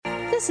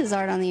This is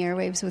Art on the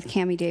Airwaves with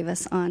Cammy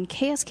Davis on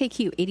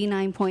KSKQ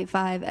 89.5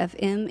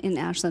 FM in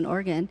Ashland,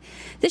 Oregon.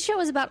 This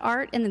show is about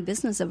art and the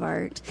business of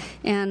art.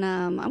 And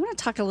I want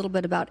to talk a little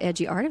bit about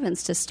Edgy Art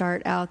Events to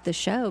start out the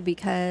show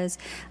because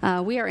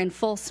we are in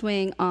full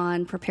swing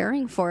on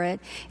preparing for it.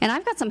 And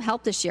I've got some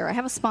help this year. I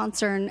have a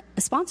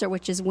sponsor,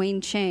 which is Wayne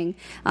Ching.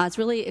 It's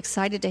really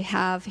excited to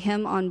have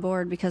him on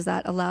board because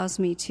that allows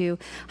me to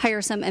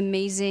hire some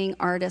amazing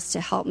artists to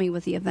help me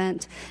with the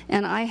event.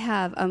 And I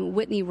have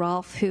Whitney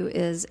Rolfe, who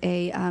is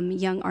a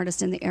young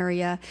artist in the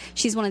area.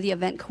 She's one of the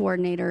event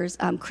coordinators.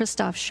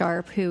 Christoph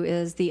Sharp, who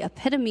is the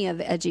epitome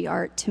of edgy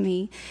art to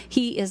me.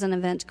 He is an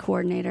event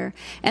coordinator.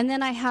 And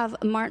then I have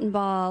Martin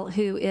Ball,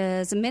 who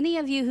is, many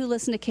of you who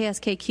listen to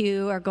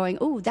KSKQ are going,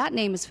 oh, that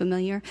name is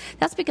familiar.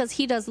 That's because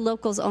he does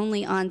locals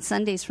only on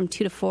Sundays from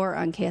 2 to 4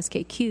 on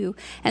KSKQ.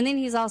 And then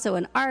he's also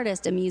an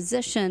artist, a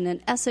musician,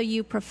 an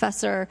SOU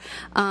professor.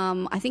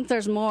 I think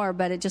there's more,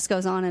 but it just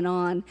goes on and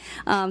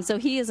on. So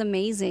he is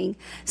amazing.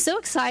 So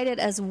excited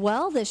as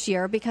well this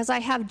year because I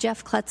have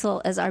Jeff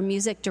Kletzel as our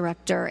music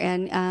director,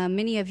 and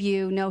many of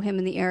you know him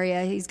in the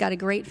area. He's got a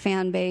great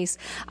fan base.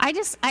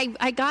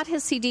 I got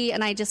his CD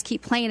and I just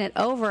keep playing it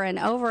over and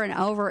over and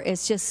over.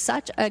 It's just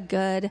such a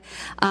good,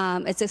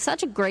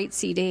 such a great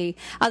CD.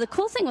 The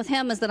cool thing with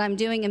him is that I'm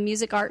doing a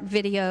music art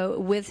video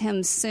with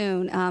him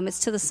soon.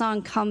 It's to the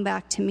song Come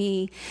Back to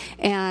Me,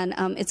 and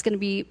it's going to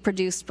be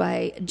produced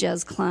by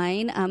Jez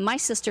Klein. My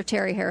sister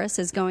Terry Harris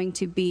is going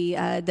to be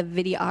the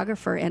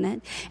videographer in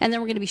it, and then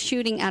we're going to be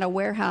shooting at a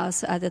warehouse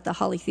that the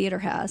Holly Theater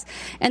has.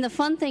 And the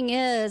fun thing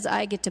is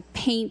I get to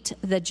paint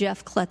the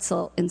Jeff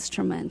Kletzel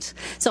instrument.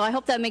 So I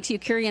hope that makes you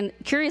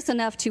curious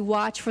enough to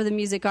watch for the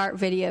music art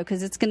video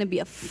because it's going to be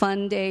a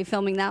fun day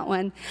filming that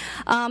one.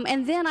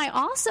 And then I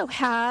also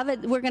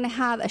we're going to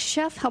have a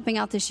chef helping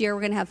out this year.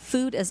 We're going to have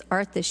food as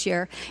art this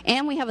year.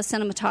 And we have a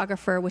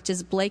cinematographer, which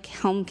is Blake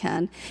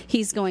Helmken.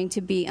 He's going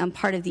to be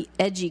part of the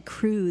Edgy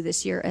crew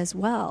this year as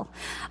well.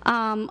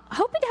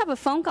 Hoping to have a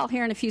phone call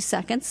here in a few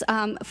seconds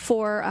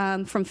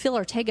from Phil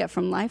Ortega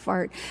from Life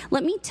Art.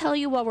 Let me tell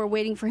you while we're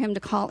waiting for him to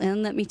call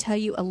in, let me tell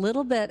you a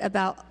little bit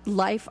about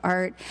Life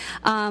Art.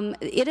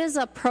 It is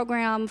a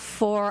program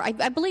for,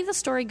 I believe the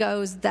story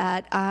goes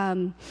that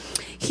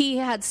he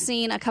had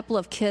seen a couple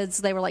of kids,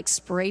 they were like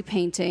spray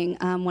painting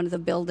one of the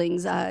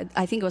buildings. I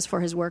think it was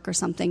for his work or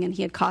something, and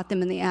he had caught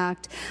them in the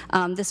act.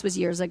 This was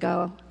years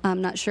ago.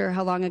 I'm not sure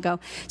how long ago.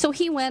 So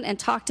he went and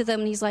talked to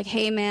them, and he's like,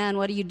 hey, man,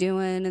 what are you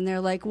doing? And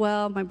they're like,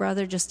 well, my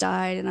brother just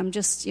died, and I'm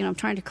just, I'm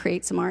trying to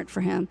create some art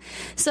for him.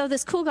 So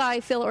this cool guy,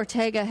 Phil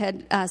Ortega,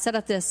 had set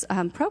up this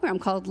program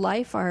called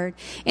Life Art,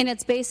 and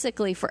it's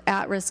basically for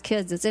at-risk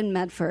kids. It's in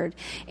Medford.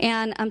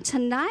 And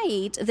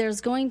tonight,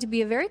 there's going to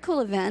be a very cool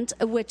event,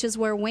 which is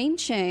where Wayne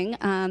Ching,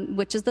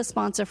 which is the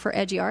sponsor for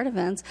Edgy Art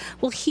Events,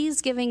 well,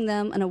 he's giving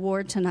them an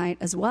award tonight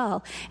as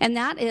well. And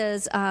that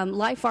is,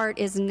 Life Art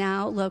is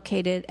now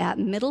located at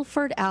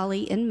Middleford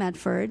Alley in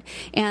Medford,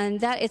 and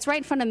that it's right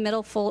in front of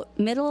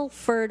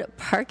Middleford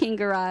Parking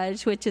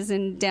Garage, which is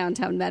in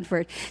downtown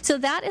Medford. So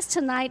that is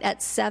tonight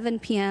at 7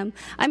 p.m.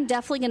 I'm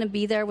definitely going to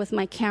be there with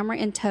my camera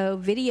in tow,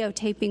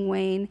 videotaping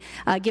Wayne,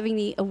 giving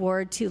the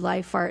award to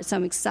Life Art. So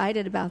I'm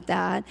excited about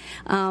that.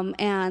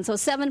 And so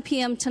 7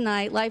 p.m.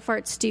 tonight, Life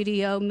Art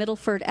Studio,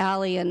 Middleford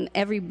Alley, and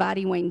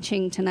everybody Wayne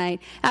Ching tonight.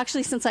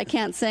 Actually, since I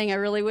can't sing, I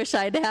really wish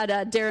I'd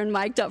had Darrin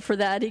mic'd up for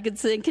that. He could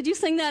sing. Could you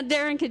sing that,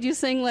 Darrin? Could you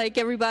sing like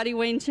everybody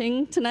Wayne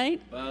Ching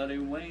tonight? Everybody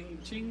Wayne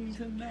Ching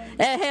tonight.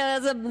 Hey,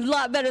 that's a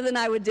lot better than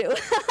I would do.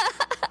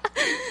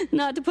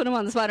 Not to put him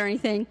on the spot or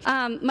anything.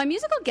 My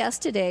musical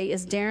guest today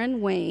is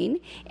Darrin Wayne,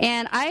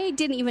 and I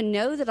didn't even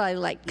know that I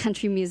liked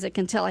country music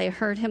until I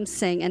heard him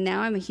sing, and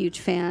now I'm a huge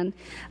fan.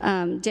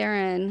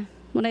 Darrin,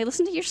 when I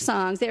listen to your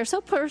songs, they are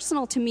so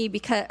personal to me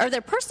or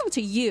they're personal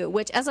to you,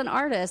 which as an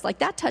artist, like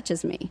that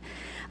touches me.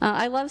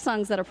 I love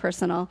songs that are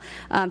personal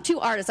to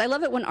artists. I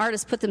love it when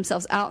artists put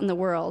themselves out in the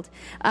world.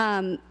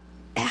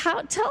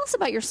 Tell us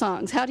about your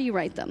songs. How do you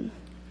write them?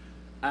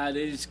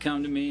 They just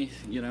come to me,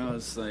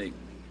 it's like,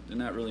 they're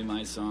not really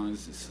my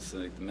songs. It's just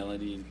like the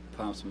melody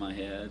pops in my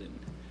head, and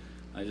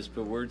I just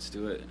put words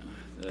to it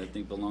that I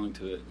think belong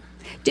to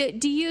it.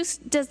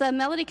 Does the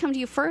melody come to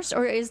you first,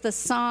 or is the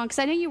song? Because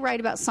I know you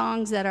write about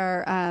songs that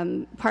are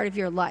part of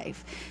your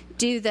life.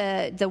 Do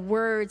the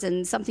words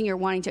and something you're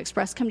wanting to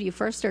express come to you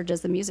first, or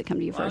does the music come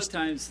to you first? A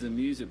lot of times the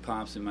music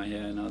pops in my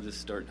head, and I'll just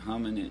start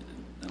humming it,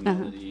 a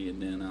melody, and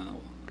then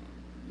I'll,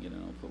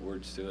 put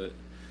words to it.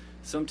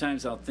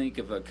 Sometimes I'll think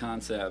of a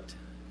concept,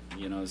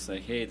 it's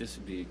like, hey, this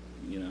would be,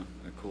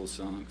 a cool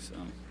song, so.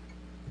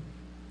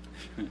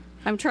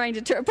 I'm trying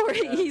to turn,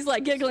 he's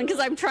like giggling because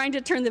I'm trying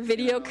to turn the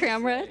video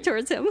camera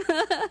towards him.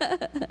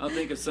 I'll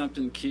think of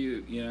something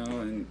cute,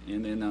 and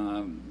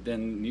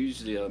then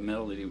usually a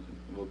melody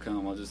will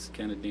come. I'll just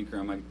kind of dink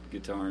around my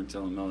guitar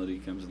until a melody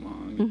comes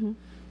along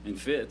and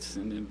fits,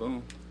 and then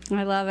boom.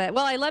 I love it.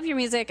 Well, I love your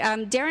music.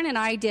 Darrin and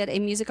I did a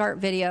music art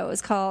video. It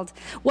was called,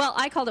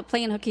 I called it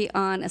Playing Hooky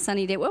on a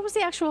Sunny Day. What was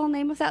the actual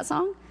name of that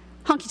song?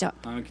 Honky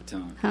Tonk. Honky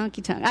Tonk.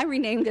 Honky Tonk. I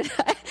renamed it.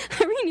 I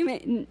renamed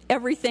it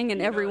everything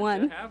and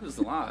everyone. It happens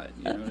a lot.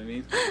 You know what I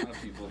mean? A lot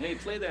of people, hey,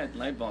 play that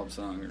light bulb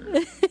song.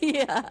 Or,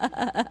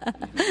 yeah.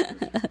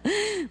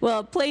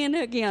 Well, playing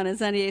hooky on a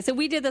Sunday. So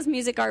we did this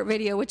music art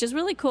video, which is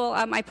really cool.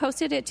 I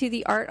posted it to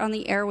the Art on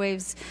the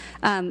Airwaves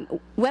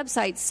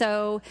website.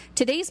 So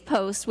today's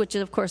post, which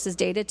of course is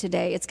dated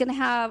today, it's going to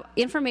have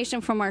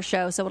information from our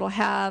show. So it'll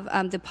have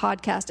the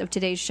podcast of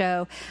today's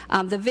show,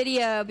 the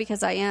video,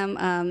 because I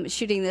am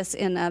shooting this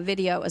in a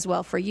video as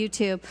well for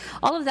YouTube.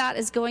 All of that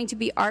is going to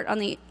be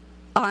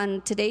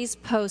on today's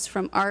post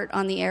from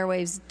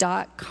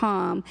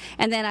artontheairwaves.com.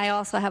 And then I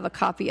also have a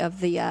copy of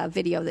the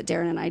video that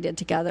Darrin and I did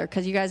together,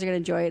 because you guys are going to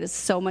enjoy it. It's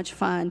so much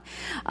fun.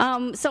 So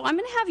I'm going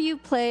to have you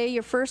play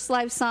your first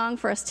live song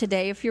for us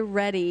today, if you're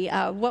ready.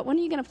 What one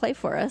are you going to play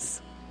for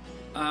us?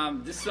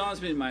 This song's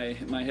been in my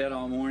head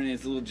all morning.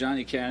 It's a little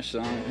Johnny Cash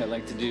song I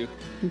like to do.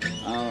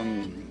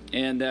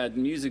 And that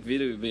music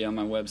video will be on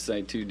my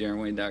website, too,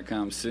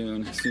 darrinwayne.com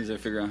soon, as soon as I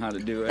figure out how to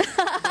do it.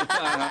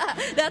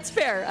 That's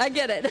fair. I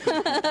get it.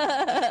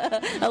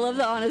 I love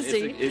the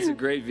honesty. It's a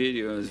great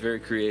video. It's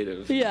very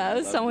creative. Yeah, it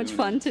was so much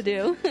fun to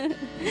do.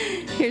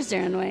 Here's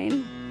Darrin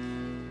Wayne.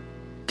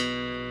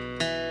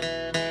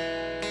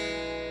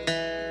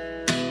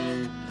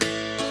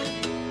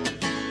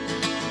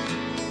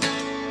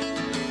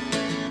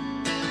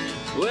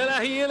 Well,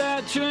 I hear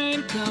that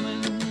train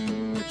coming.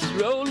 It's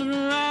rolling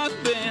right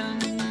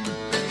bend.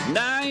 And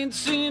I ain't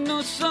seen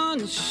no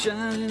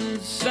sunshine, and the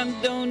sun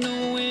don't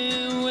know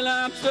when. Well,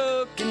 I'm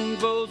stuck in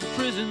Folsom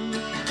Prison,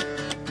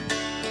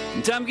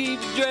 and time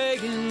keeps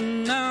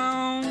dragging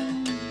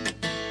on.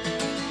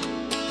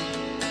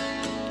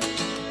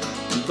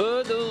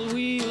 But those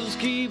wheels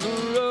keep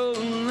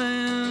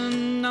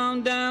rolling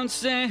on down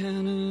San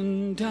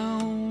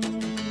Antonio.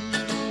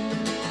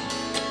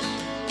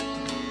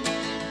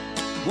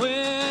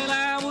 When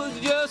I was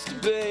just a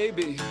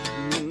baby,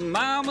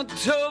 Mama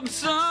told me,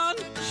 son,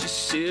 she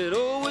said,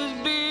 always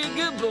be a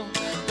good boy,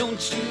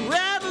 don't you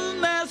ever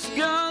mess with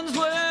guns.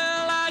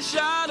 Well, I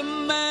shot a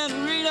man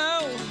in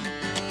Reno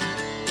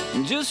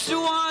just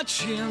to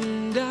watch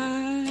him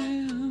die.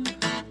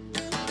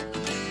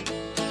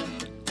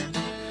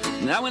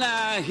 Now when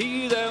I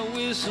hear that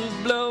whistle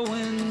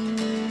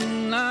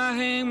blowing, I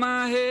hang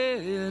my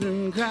head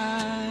and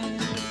cry.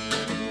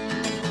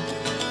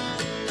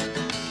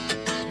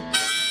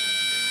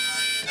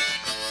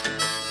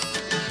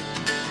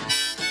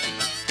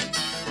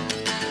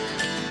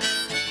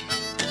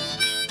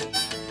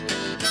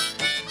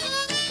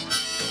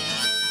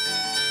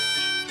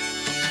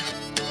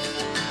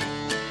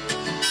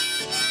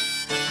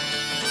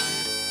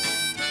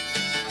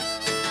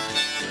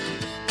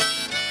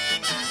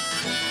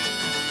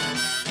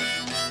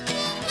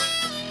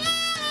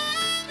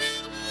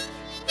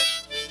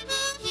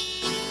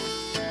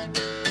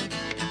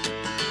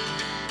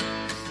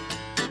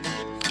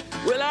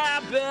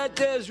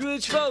 There's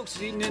rich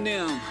folks eating in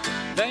them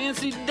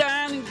fancy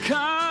dining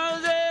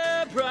cars.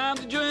 They're primed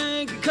to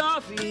drink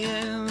coffee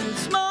and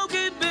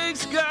smoking big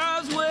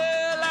cigars.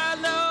 Well, I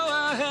know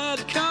I had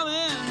it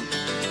coming.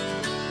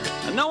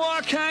 I know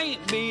I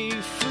can't be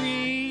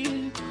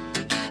free.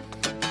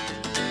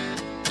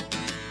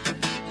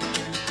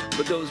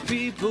 But those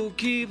people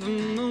keep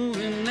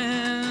moving,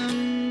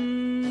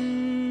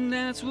 and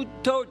that's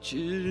what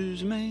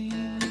tortures me.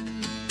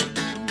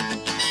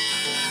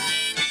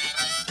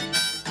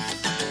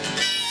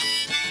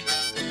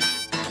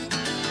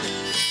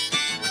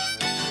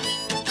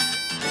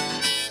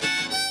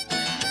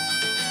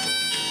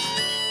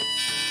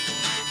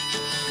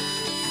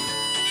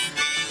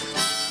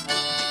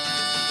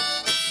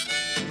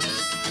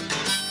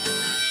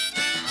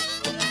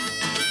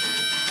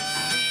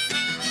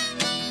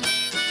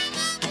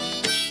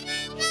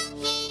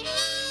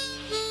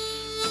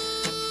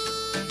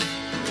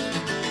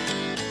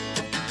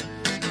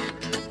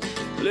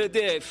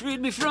 They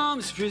freed me from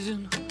this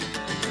prison.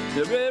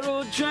 The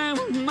railroad train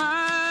was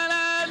mine.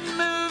 I'd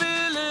move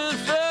it a little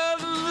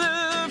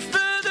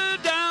further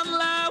down the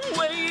line,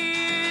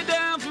 way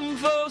down from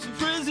Folsom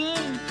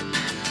Prison.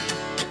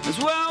 That's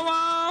where I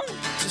want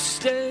to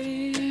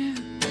stay.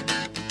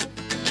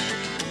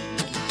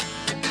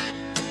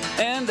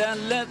 And I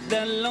let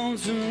that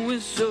lonesome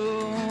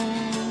whistle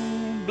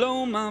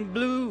blow my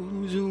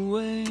blues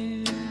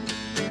away.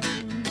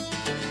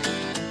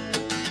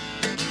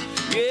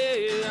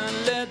 Yeah, I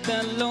let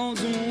that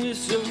lonesome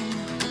whistle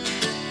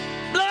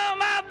blow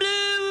my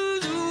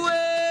blues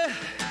away.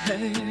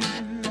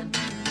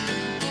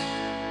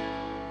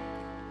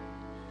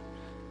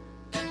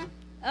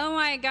 Oh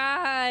my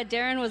God,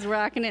 Darrin was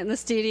rocking it in the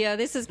studio.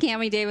 This is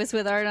Cammy Davis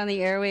with Art on the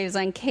Airwaves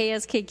on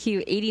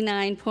KSKQ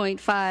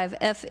 89.5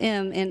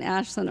 FM in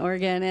Ashland,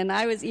 Oregon. And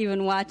I was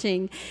even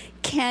watching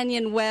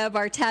Webb,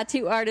 our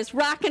tattoo artist,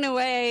 rocking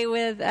away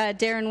with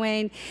Darrin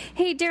Wayne.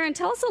 Hey, Darrin,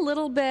 tell us a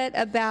little bit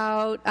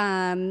about,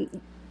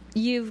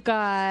 you've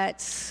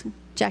got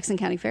Jackson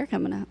County Fair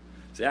coming up.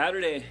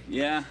 Saturday,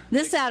 yeah.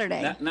 This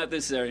Saturday? Not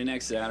this Saturday,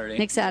 next Saturday.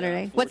 Next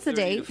Saturday. What's the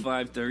date?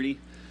 5:30.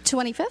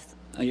 25th?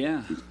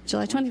 Yeah.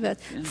 July 25th.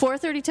 Yeah.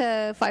 4:30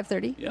 to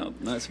 5:30. Yep,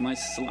 that's my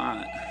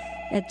slot.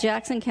 At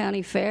Jackson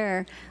County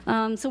Fair.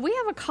 So we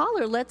have a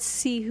caller. Let's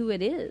see who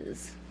it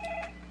is.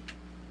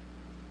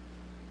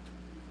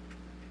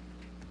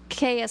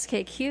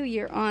 KSKQ,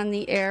 you're on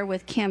the air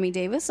with Cammy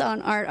Davis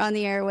on Art on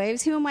the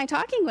Airwaves. Who am I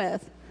talking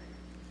with?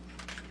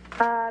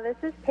 This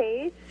is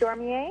Paige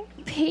Dormier.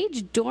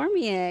 Paige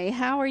Dormier.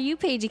 How are you,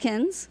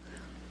 Paigykins?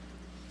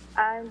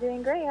 I'm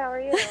doing great. How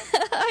are you?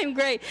 I'm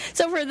great.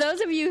 So for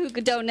those of you who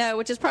don't know,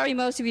 which is probably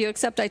most of you,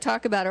 except I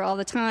talk about her all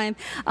the time,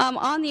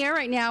 on the air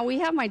right now, we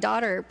have my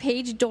daughter,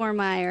 Paige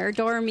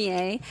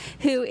Dormier,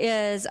 who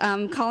is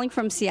calling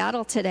from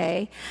Seattle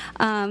today.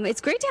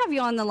 It's great to have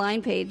you on the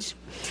line, Paige.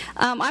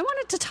 I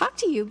wanted to talk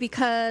to you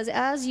because,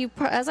 as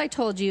I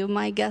told you,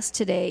 my guest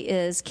today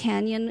is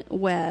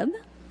Webb.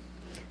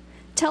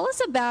 Tell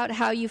us about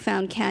how you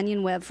found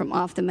Webb from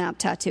Off the Map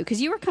Tattoo,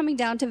 because you were coming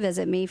down to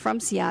visit me from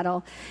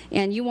Seattle,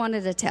 and you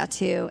wanted a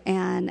tattoo,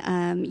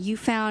 and you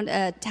found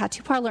a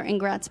tattoo parlor in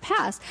Grants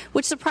Pass,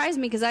 which surprised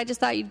me because I just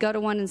thought you'd go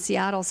to one in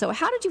Seattle. So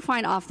how did you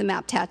find Off the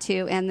Map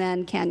Tattoo and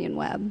then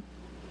Webb?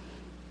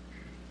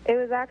 It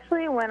was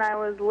actually when I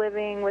was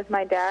living with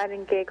my dad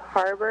in Gig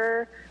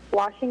Harbor,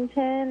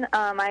 Washington.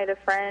 I had a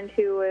friend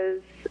who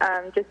was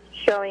just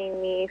showing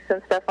me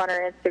some stuff on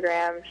her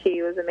Instagram.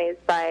 She was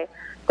amazed by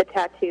the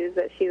tattoos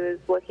that she was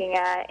looking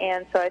at,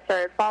 and so I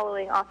started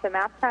following Off the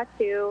Map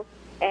Tattoo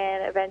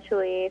and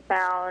eventually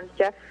found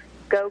Jeff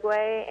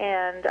Gogwe,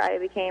 and I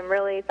became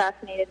really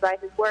fascinated by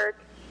his work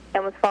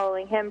and was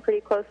following him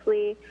pretty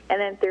closely. And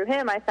then through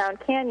him I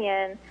found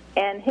Canyon,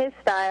 and his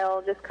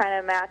style just kind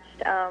of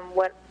matched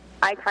what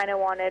I kind of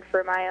wanted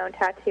for my own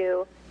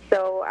tattoo.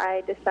 So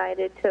I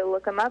decided to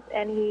look him up,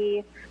 and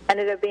he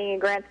ended up being in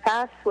Grants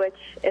Pass, which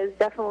is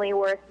definitely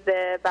worth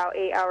the about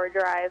 8-hour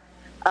drive.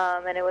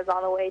 And it was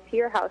on the way to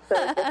your house, so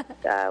it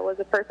just was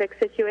a perfect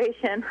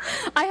situation.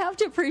 I have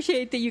to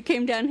appreciate that you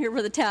came down here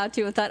for the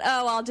tattoo and thought,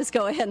 oh, I'll just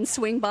go ahead and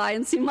swing by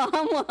and see Mom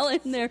while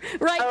in there.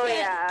 Right, oh,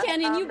 yeah.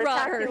 Canyon, you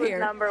brought her here. The tattoo was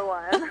number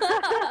one.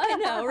 I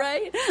know,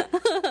 right?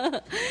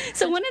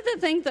 So one of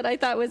the things that I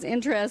thought was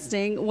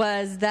interesting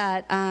was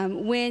that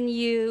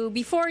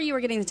before you were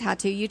getting the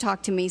tattoo, you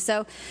talked to me.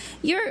 So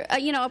you're,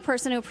 a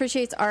person who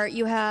appreciates art.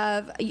 You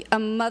have a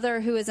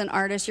mother who is an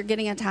artist. You're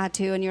getting a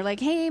tattoo, and you're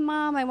like, hey,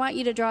 Mom, I want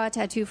you to draw a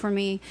tattoo for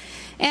me.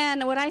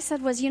 And what I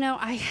said was,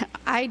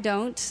 I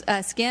don't.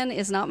 Skin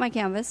is not my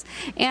canvas.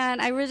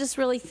 And I just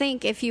really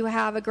think if you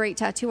have a great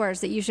tattoo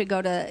artist that you should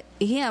go to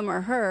him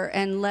or her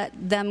and let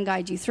them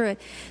guide you through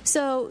it.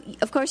 So,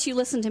 of course, you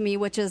listened to me,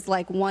 which is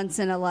like once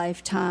in a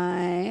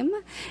lifetime.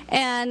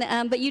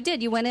 And but you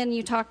did. You went in and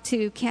you talked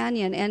to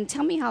Canyon. And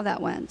tell me how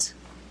that went.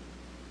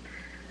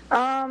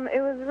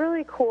 It was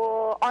really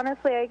cool.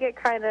 Honestly, I get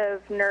kind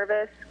of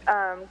nervous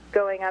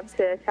going up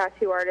to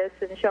tattoo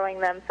artists and showing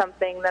them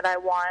something that I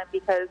want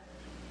because,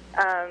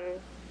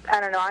 I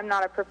don't know, I'm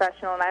not a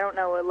professional and I don't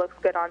know what looks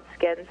good on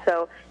skin,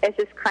 so it's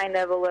just kind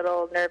of a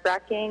little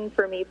nerve-wracking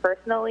for me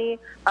personally.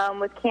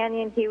 With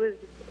Canyon, he was,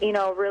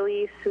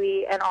 really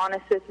sweet and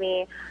honest with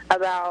me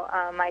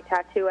about my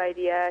tattoo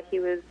idea. He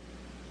was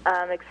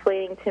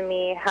explaining to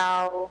me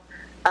how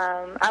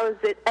I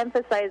was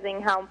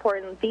emphasizing how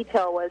important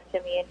detail was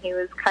to me, and he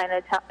was kind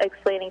of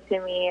explaining to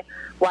me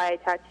why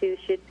tattoos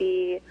should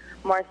be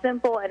more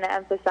simple and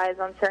emphasize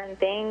on certain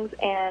things.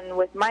 And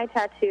with my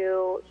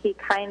tattoo, he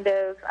kind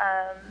of,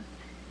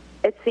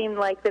 it seemed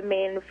like the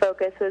main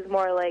focus was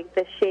more like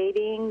the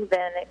shading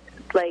than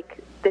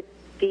like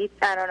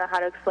I don't know how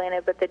to explain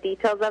it, but the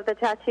details of the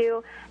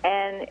tattoo.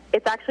 And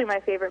it's actually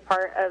my favorite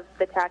part of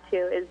the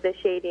tattoo is the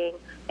shading.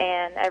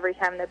 And every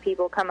time that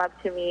people come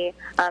up to me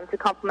to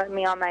compliment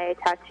me on my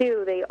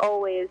tattoo, they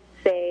always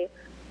say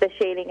the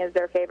shading is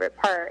their favorite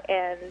part.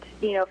 And,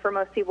 for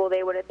most people,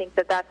 they wouldn't think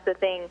that that's the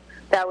thing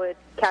that would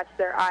catch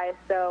their eye.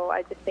 So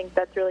I just think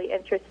that's really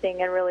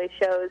interesting and really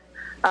shows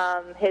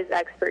his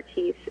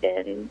expertise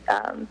in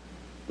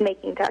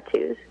making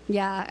tattoos.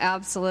 Yeah,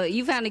 absolutely.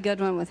 You found a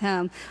good one with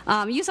him.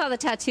 You saw the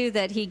tattoo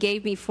that he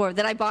gave me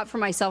that I bought for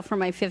myself for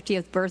my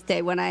 50th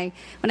birthday when I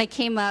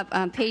came up.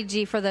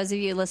 Paige, for those of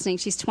you listening,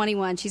 she's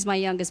 21. She's my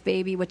youngest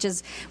baby, which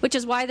is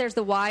why there's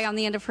the Y on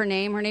the end of her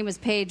name. Her name is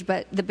Paige,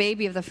 but the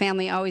baby of the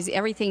family always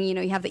everything.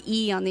 You have the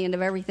E on the end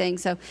of everything.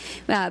 So,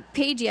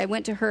 Paige, I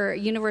went to her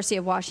University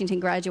of Washington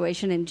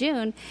graduation in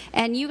June,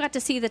 and you got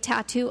to see the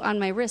tattoo on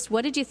my wrist.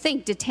 What did you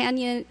think? Did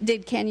Canyon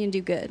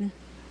do good?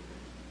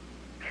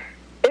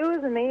 It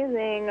was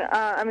amazing.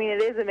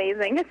 It is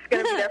amazing. It's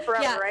going to be there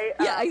forever, right?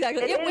 Yeah,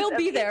 exactly. It will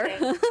be there.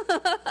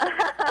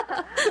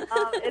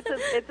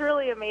 It's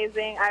really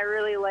amazing. I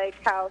really like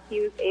how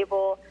he was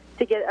able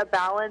to get a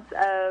balance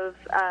of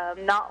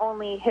not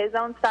only his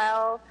own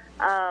style,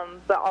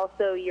 but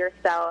also your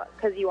style,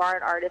 because you are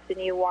an artist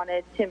and you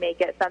wanted to make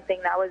it something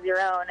that was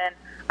your own. And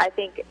I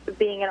think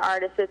being an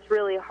artist, it's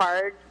really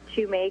hard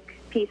to make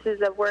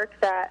pieces of work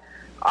that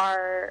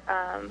are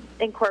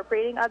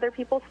incorporating other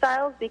people's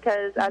styles,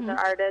 because as an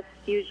artist,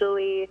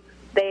 usually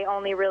they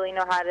only really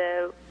know how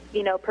to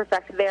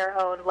perfect their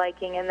own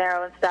liking and their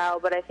own style.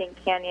 But I think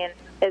Canyon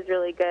is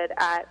really good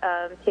at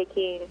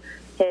taking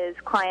his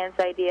clients'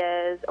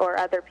 ideas or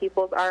other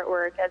people's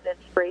artwork as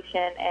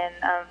inspiration and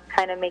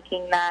kind of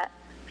making that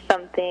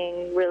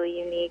something really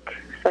unique.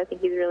 So I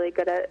think he's really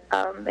good at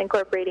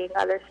incorporating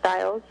other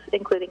styles,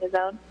 including his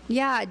own.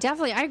 Yeah,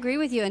 definitely. I agree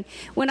with you. And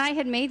when I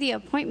had made the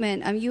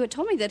appointment, you had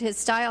told me that his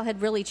style had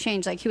really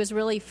changed. Like he was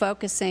really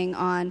focusing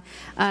on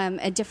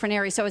a different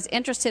area. So I was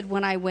interested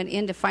when I went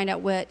in to find out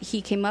what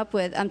he came up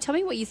with. Tell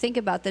me what you think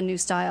about the new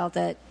style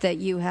that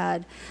you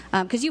had,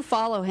 because you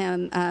follow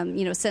him,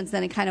 since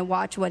then and kind of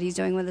watch what he's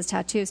doing with his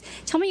tattoos.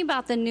 Tell me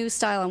about the new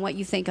style and what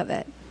you think of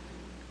it.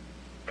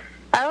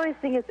 I always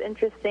think it's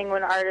interesting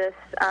when artists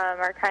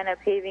are kind of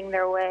paving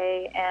their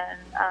way and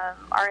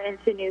are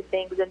into new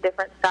things and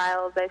different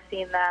styles. I've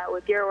seen that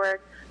with your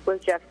work,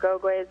 with Jeff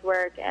Gogwe's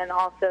work, and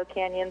also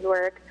Canyon's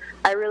work.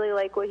 I really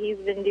like what he's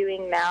been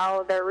doing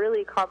now. They're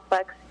really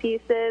complex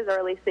pieces, or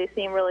at least they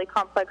seem really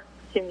complex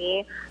to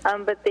me,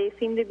 but they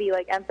seem to be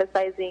like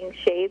emphasizing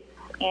shapes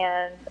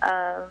and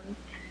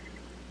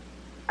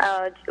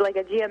like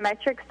a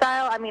geometric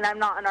style. I mean, I'm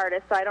not an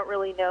artist, so I don't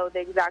really know the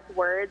exact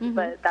words,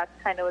 but that's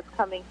kind of what's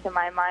coming to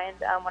my mind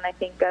when I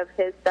think of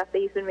his stuff that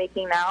he's been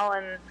making now,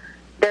 and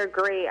they're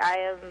great. I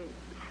am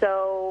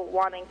so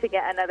wanting to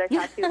get another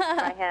tattoo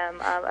by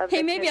him of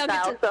hey, maybe his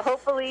I'll style. So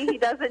hopefully he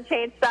doesn't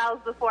change styles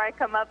before I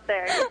come up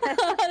there.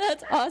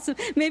 That's awesome.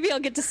 Maybe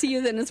I'll get to see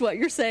you then, is what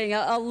you're saying.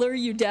 I'll lure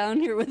you down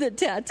here with a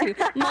tattoo.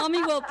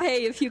 Mommy will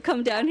pay if you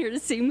come down here to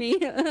see me,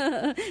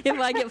 if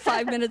I get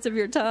 5 minutes of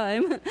your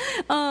time.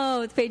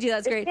 Oh, Paige,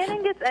 that's great. If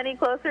Cannon gets any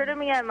closer to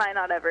me, I might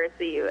not ever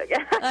see you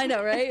again. I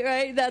know,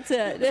 right? That's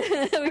it.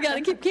 We got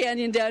to keep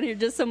Canyon down here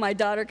just so my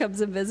daughter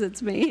comes and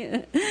visits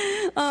me.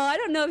 I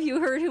don't know if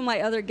you heard who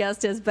my other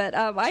guest is, but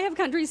I have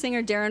country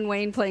singer Darrin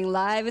Wayne playing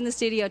live in the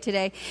studio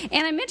today.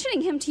 And I'm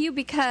mentioning him to you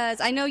because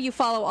I know you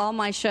follow all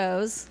my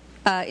shows.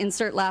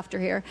 Insert laughter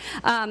here.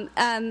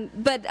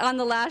 But on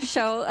the last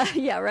show,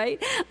 yeah,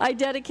 right, I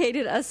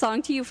dedicated a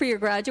song to you for your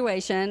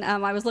graduation.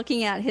 I was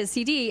looking at his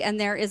CD, and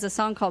there is a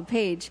song called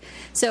Paige.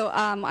 So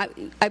I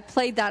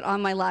played that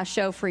on my last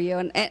show for you,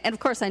 and of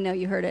course I know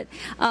you heard it.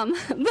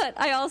 But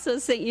I also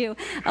sent you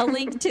a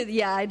link to,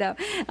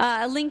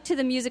 a link to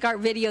the music art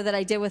video that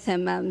I did with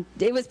him.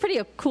 It was pretty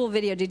a cool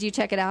video. Did you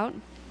check it out?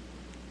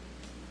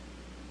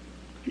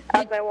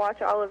 As I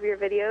watch all of your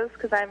videos,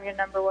 because I'm your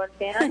number one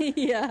fan.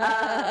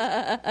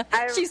 Yeah.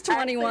 She's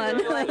 21.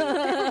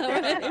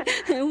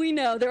 We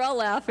know. They're all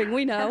laughing.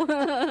 We know.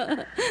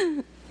 That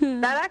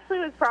actually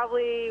was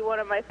probably one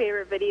of my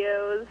favorite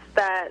videos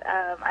that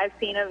I've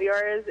seen of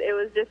yours. It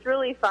was just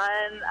really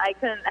fun. I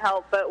couldn't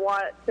help but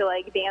want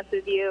to dance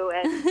with you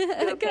and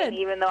do a paint,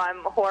 even though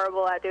I'm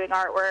horrible at doing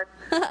artwork.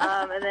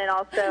 And then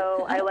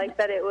also, I liked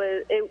that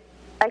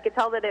I could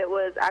tell that it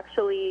was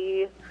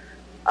actually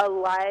a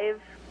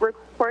live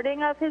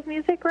recording of his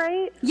music,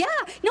 right? Yeah.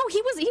 No,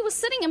 he was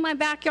sitting in my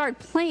backyard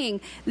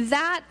playing.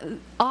 That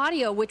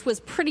audio, which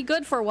was pretty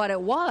good for what it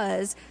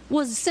was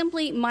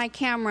simply my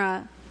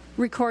camera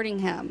recording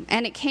him,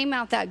 and it came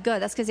out that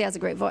good. That's because he has a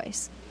great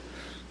voice.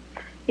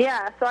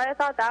 Yeah, so I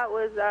thought that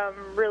was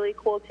really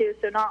cool too.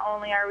 So not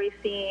only are we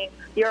seeing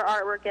your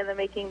artwork in the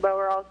making, but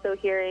we're also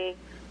hearing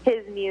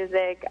his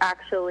music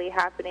actually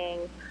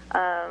happening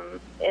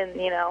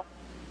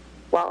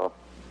while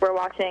we're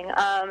watching.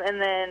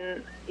 And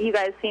then you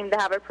guys seem to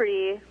have a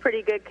pretty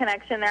good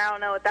connection there. I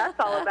don't know what that's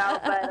all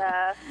about,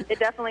 but it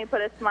definitely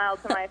put a smile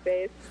to my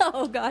face.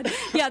 Oh, God.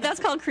 Yeah, that's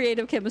called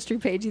creative chemistry,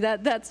 Paige.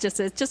 That's just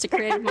a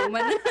creative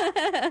moment.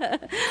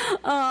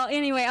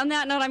 Anyway, on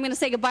that note, I'm going to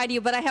say goodbye to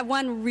you, but I have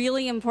one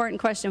really important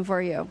question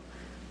for you.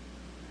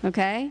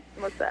 Okay?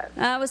 What's that?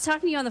 I was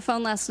talking to you on the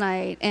phone last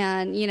night,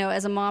 and,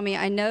 as a mommy,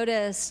 I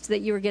noticed that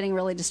you were getting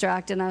really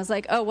distracted. And I was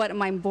like, oh, what,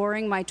 am I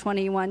boring my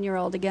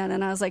 21-year-old again?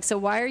 And I was like, so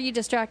why are you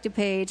distracted,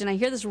 Paige? And I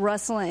hear this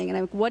rustling, and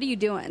I'm like, what are you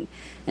doing?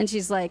 And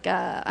she's like,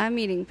 I'm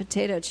eating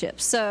potato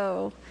chips.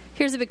 So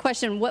here's a big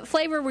question. What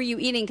flavor were you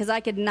eating? Because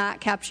I could not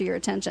capture your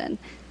attention.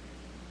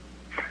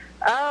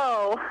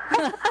 Oh,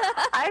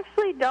 I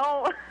actually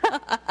don't.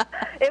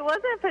 It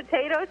wasn't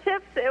potato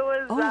chips. It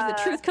was... Oh, the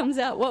truth comes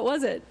out. What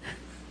was it?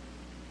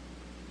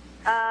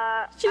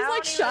 She's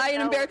like shy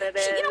and embarrassed.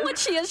 You know what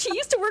she is? She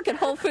used to work at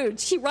Whole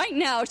Foods. Right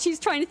now, she's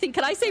trying to think,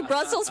 could I say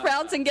Brussels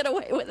sprouts and get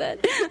away with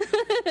it?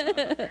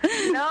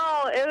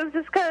 No, it was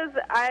just because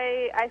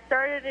I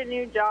started a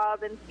new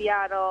job in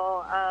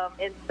Seattle,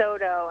 in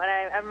Soto,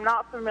 and I'm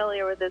not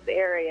familiar with this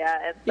area,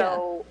 and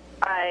so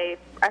I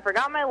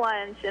forgot my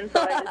lunch, and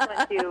so I just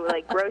went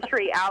to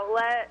grocery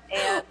outlet,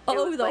 and it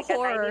was a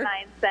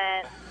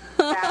 99-cent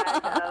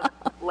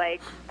bag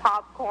of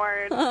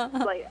popcorn. I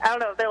don't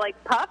know, they're like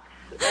puffs.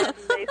 And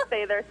they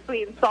say they're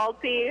sweet and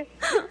salty,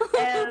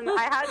 and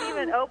I hadn't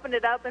even opened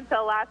it up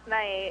until last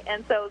night,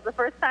 and so it was the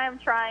first time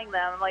trying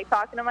them. I'm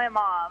talking to my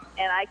mom,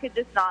 and I could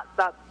just not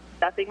stop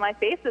stuffing my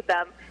face with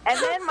them. And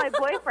then my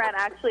boyfriend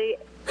actually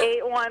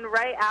ate one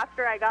right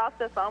after I got off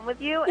the phone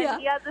with you, and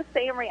he had the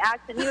same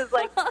reaction. He was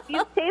like,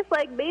 "These taste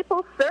like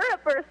maple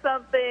syrup or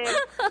something."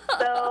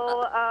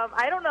 So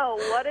I don't know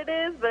what it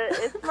is, but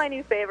it's my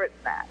new favorite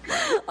snack.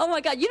 Oh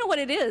my God! You know what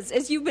it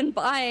is you've been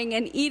buying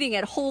and eating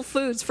at Whole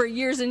Foods for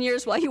years and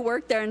years while you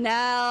work there.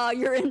 Now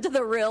you're into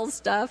the real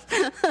stuff.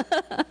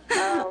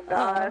 Oh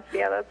gosh,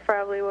 yeah, that's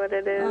probably what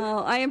it is. Oh,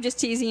 I am just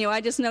teasing you.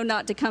 I just know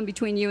not to come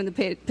between you and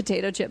the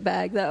potato chip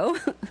bag, though.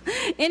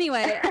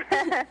 Anyway,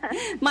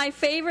 my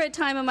favorite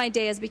time of my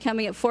day is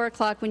becoming at 4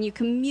 o'clock when you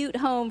commute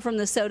home from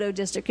the Soto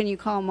district and you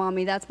call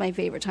Mommy. That's my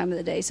favorite time of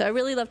the day. So I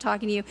really love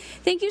talking to you.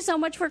 Thank you so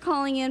much for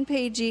calling in,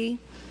 Paigey.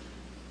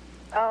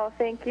 Oh,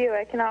 thank you.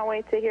 I cannot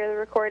wait to hear the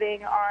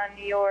recording on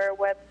your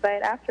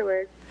website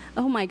afterwards.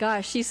 Oh my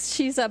gosh,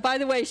 she's by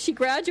the way, she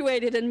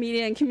graduated in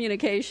media and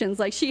communications.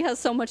 Like, she has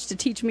so much to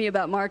teach me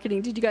about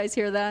marketing. Did you guys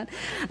hear that?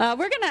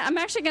 I'm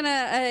actually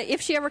gonna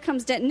if she ever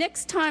comes down,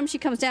 next time she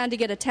comes down to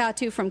get a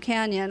tattoo from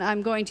Canyon,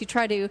 I'm going to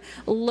try to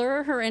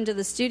lure her into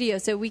the studio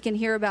so we can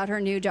hear about her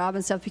new job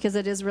and stuff, because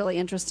it is really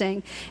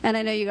interesting. And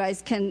I know you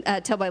guys can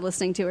tell by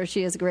listening to her,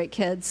 she is a great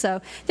kid.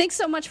 So thanks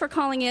so much for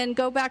calling in.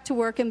 Go back to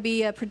work and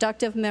be a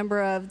productive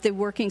member of the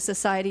working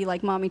society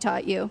like Mommy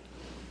taught you.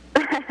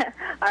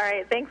 All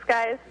right. Thanks,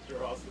 guys.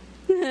 You're awesome.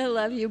 I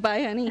love you.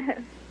 Bye, honey.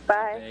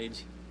 Bye.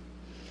 Paige.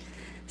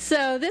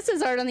 So this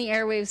is Art on the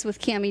Airwaves with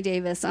Cammy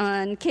Davis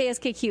on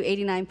KSKQ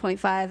 89.5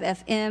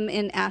 FM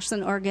in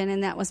Ashland, Oregon,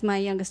 and that was my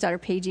youngest daughter,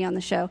 Paigey, on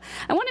the show.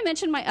 I want to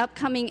mention my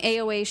upcoming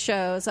AOA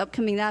shows.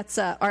 That's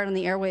Art on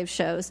the Airwaves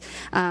shows.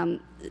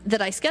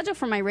 That I schedule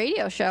for my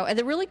radio show. And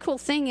the really cool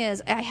thing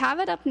is I have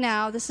it up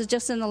now. This is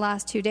just in the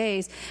last 2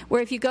 days, where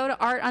if you go to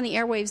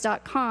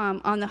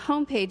artontheairwaves.com, on the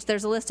homepage,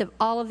 there's a list of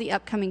all of the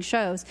upcoming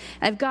shows.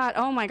 I've got,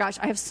 oh my gosh,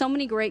 I have so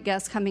many great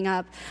guests coming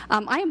up.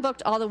 I am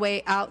booked all the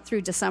way out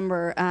through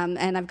December,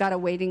 and I've got a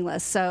waiting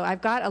list. So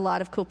I've got a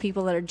lot of cool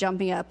people that are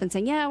jumping up and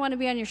saying, yeah, I want to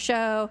be on your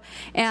show.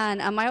 And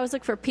I always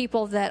look for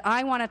people that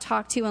I want to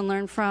talk to and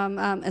learn from,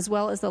 as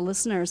well as the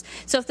listeners.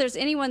 So if there's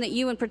anyone that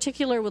you in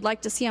particular would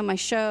like to see on my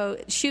show,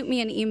 shoot me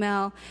an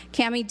email,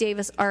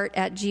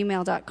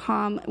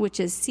 cammydavisart@gmail.com, which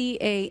is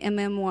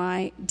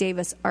CAMMY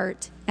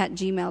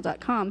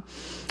davisart@gmail.com.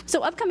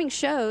 So upcoming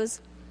shows.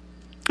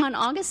 On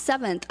August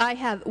 7th, I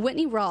have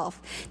Whitney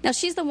Rolfe. Now,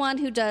 she's the one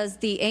who does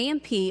the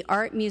AMP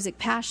Art Music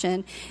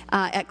Passion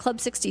at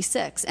Club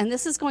 66, and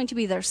this is going to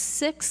be their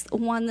 6th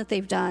one that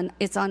they've done.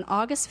 It's on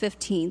August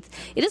 15th.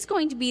 It is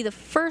going to be the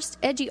first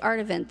edgy art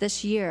event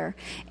this year,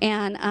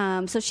 and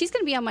so she's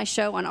going to be on my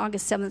show on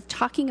August 7th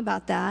talking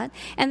about that.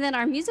 And then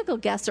our musical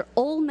guests are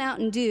Old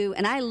Mountain Dew,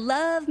 and I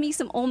love me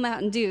some Old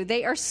Mountain Dew.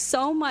 They are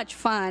so much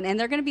fun, and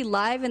they're going to be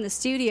live in the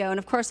studio, and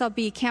of course I'll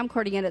be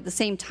camcording it at the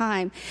same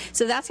time.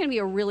 So that's going to be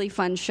a really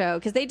fun show,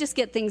 because they just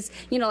get things,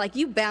 like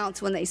you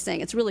bounce when they sing.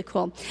 It's really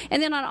cool.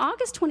 And then on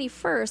August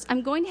 21st,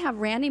 I'm going to have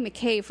Randy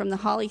McKay from the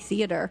Holly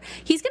Theater.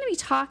 He's going to be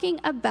talking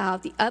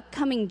about the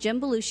upcoming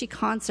Jim Belushi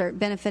concert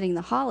benefiting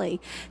the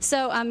Holly.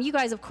 So you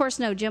guys, of course,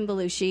 know Jim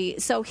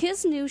Belushi. So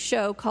his new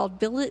show called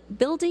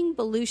Building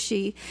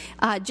Belushi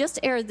just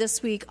aired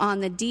this week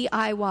on the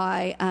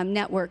DIY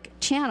Network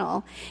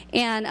channel.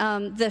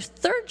 And the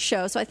third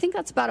show, so I think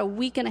that's about a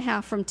week and a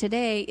half from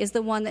today, is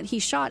the one that he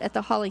shot at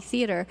the Holly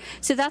Theater.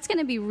 So that's going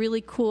to be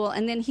really cool.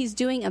 And then he's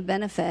doing a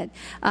benefit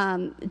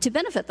to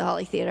benefit the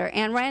Holly Theater.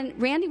 And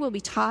Randy will be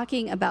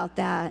talking about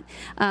that.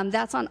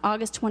 That's on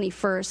August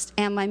 21st.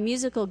 And my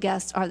musical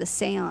guests are the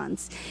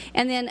Seance.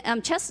 And then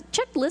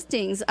check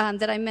listings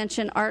that I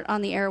mentioned,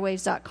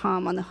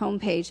 artontheairwaves.com, on the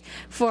homepage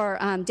for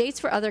dates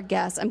for other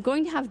guests. I'm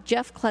going to have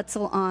Jeff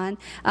Kletzel on.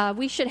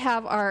 We should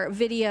have our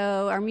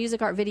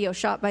music art video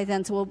shot by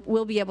then, so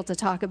we'll be able to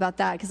talk about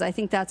that, because I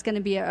think that's going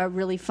to be a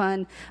really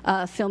fun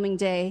filming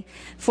day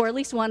for at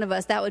least one of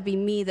us. That would be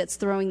me that's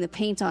throwing the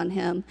paint on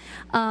him.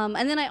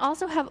 And then I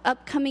also have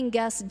upcoming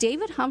guest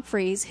David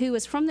Humphreys, who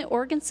is from the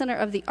Oregon Center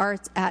of the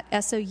Arts at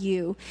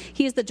SOU.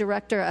 He is the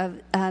director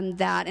of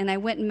that, and I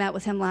went and met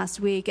with him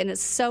last week, and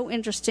it's so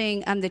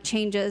interesting, the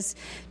changes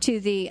to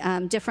the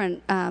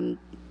different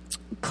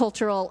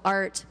cultural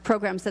art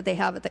programs that they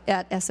have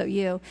at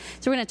SOU.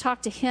 So we're going to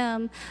talk to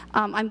him.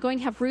 I'm going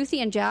to have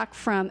Ruthie and Jack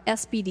from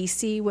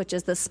SBDC, which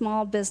is the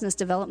Small Business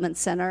Development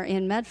Center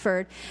in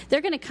Medford.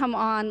 They're going to come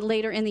on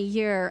later in the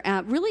year.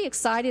 Really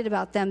excited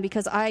about them,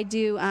 because I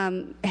do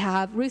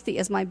have Ruthie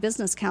as my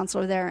business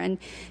counselor there, and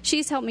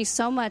she's helped me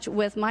so much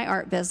with my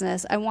art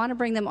business. I want to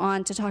bring them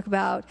on to talk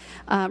about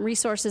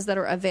resources that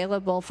are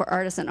available for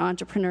artists and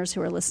entrepreneurs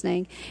who are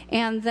listening.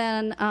 And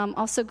then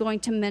also going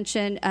to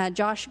mention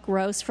Josh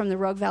Gross from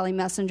the Rogue Valley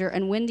Messenger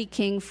and Wendy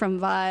King from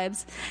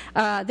Vibes.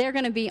 They're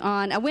going to be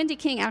on. Wendy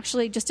King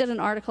actually just did an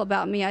article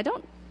about me. I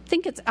don't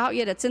think it's out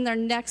yet. It's in their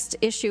next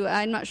issue.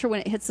 I'm not sure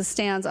when it hits the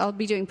stands. I'll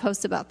be doing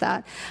posts about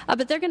that.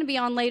 But they're going to be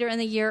on later in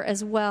the year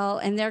as well,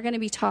 and they're going to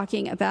be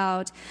talking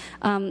about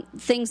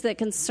things that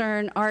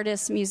concern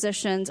artists,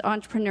 musicians,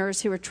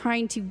 entrepreneurs who are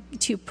trying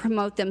to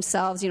promote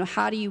themselves.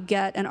 How do you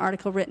get an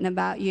article written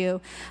about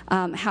you?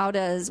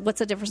 What's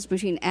the difference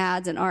between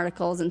ads and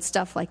articles and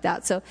stuff like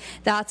that? So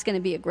that's going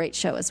to be a great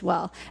show as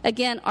well.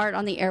 Again,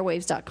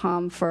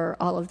 artontheairwaves.com for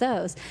all of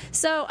those.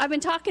 So I've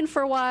been talking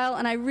for a while,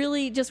 and I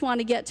really just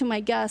want to get to my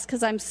guests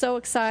because I'm so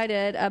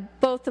excited.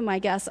 Both of my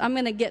guests. I'm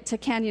going to get to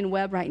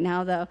Webb right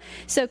now, though.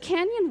 So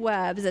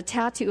Webb is a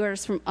tattoo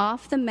artist from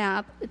Off the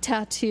Map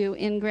Tattoo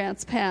in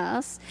Grants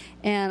Pass,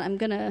 and I'm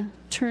going to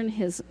turn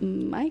his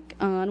mic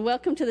on.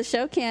 Welcome to the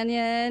show,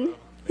 Canyon.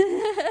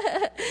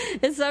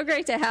 It's so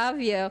great to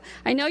have you.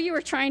 I know you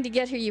were trying to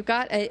get here. You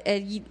got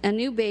a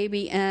new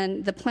baby,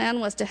 and the plan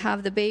was to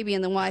have the baby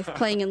and the wife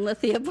playing in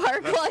Lithia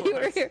Park while you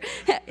were here.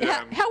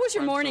 How was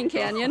your morning,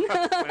 Canyon?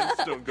 Plans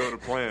don't go to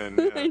plan.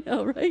 Yeah. I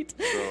know, right?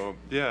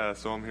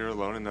 So I'm here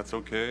alone, and that's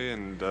okay.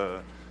 And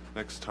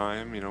next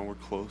time, we're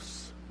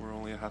close. We're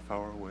only a half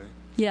hour away.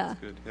 Yeah.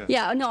 Good.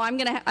 Yeah. No, I'm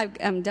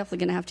definitely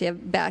gonna have to have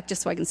you back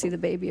just so I can see the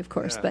baby, of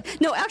course. Yeah. But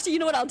no, actually, you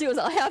know what I'll do is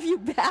I'll have you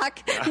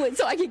back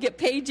so I can get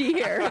Paigey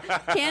here.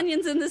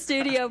 Canyon's in the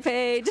studio,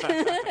 Paige.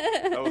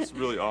 That was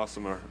really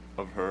awesome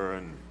of her,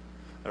 and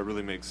that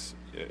really makes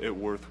it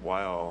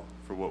worthwhile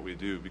for what we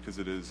do because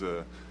it's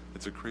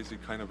a crazy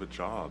kind of a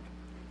job.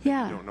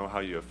 Yeah. You don't know how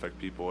you affect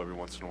people every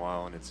once in a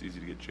while, and it's easy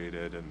to get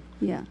jaded,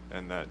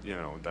 and that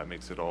that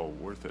makes it all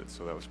worth it.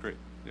 So that was great.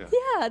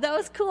 Yeah, that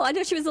was cool. I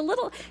know she was a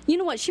little,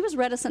 she was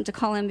reticent to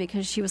call in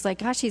because she was like,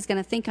 gosh, he's going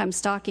to think I'm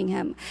stalking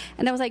him.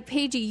 And I was like,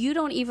 Paigey, you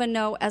don't even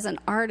know as an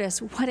artist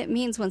what it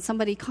means when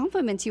somebody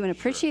compliments you and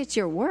appreciates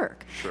your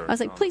work. Sure. I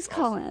was like, please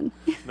call in.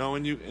 No,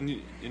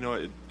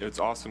 it's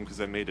awesome because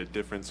I made a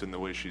difference in the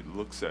way she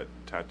looks at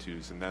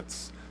tattoos, and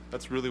that's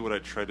really what I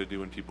try to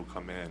do when people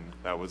come in.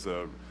 That was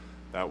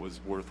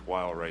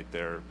worthwhile right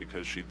there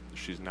because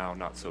she's now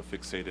not so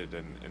fixated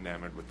and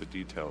enamored with the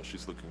details.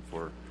 She's looking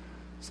for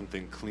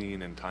something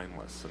clean and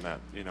timeless, and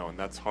and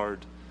that's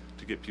hard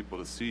to get people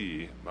to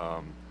see,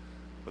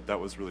 but that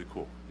was really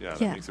cool.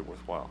 That makes it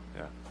worthwhile.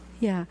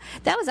 Yeah,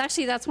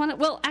 that's one.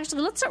 Well,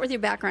 actually, let's start with your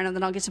background, and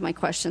then I'll get to my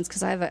questions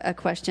because I have a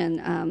question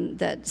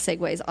that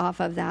segues off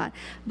of that.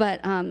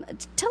 But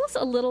tell us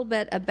a little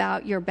bit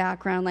about your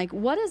background. Like,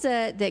 what is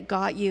it that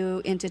got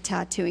you into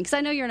tattooing? Because I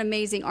know you're an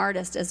amazing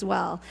artist as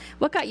well.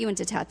 What got you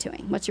into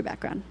tattooing? What's your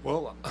background?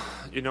 Well,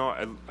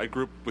 I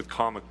grew up with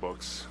comic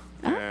books.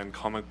 And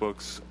comic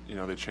books,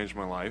 they changed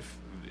my life,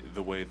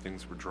 the way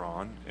things were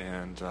drawn.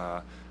 And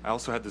I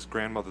also had this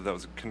grandmother that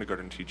was a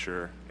kindergarten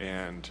teacher,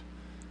 and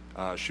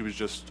she was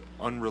just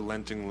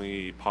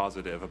unrelentingly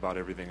positive about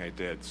everything I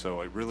did. So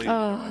I really,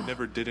 I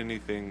never did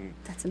anything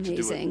That's to do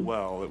amazing. it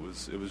well. It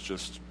was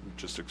just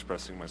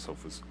expressing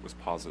myself was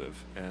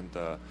positive. And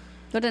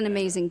what an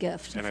amazing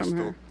gift and from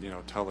her. And I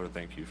still, tell her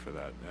thank you for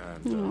that.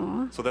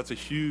 And so that's a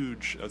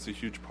huge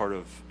part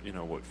of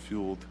what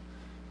fueled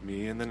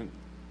me. And then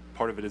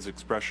part of it is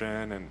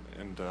expression,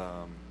 and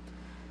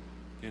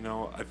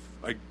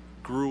I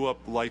grew up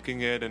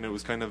liking it, and it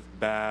was kind of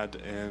bad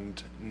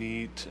and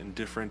neat and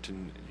different,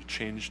 and you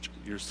changed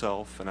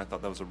yourself, and I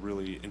thought that was a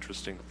really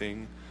interesting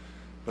thing,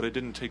 but I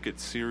didn't take it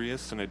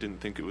serious, and I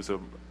didn't think it was a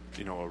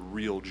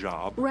real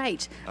job.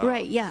 Right,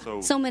 yeah.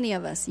 So many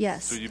of us,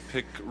 yes. So you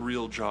pick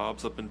real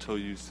jobs up until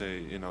you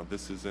say,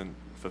 this isn't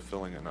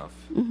fulfilling enough.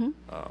 Mm-hmm.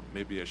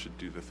 Maybe I should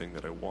do the thing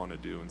that I want to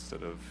do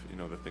instead of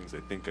the things I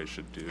think I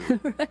should do.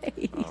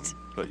 Right.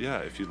 But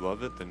if you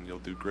love it, then you'll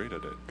do great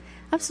at it.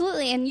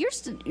 Absolutely, and you're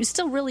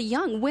still really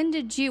young. When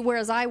did you?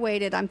 Whereas I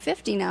waited. I'm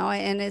 50 now,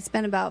 and it's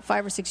been about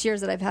 5 or 6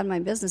 years that I've had my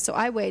business. So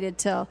I waited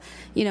till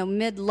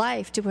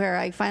midlife to where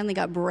I finally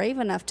got brave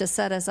enough to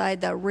set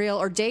aside the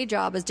real or day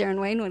job, as Darrin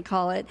Wayne would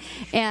call it,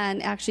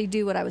 and actually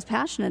do what I was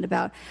passionate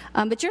about.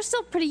 But you're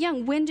still pretty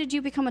young. When did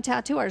you become a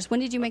tattoo artist?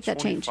 When did you make that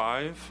change?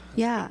 25.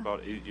 Yeah.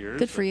 About 8 years.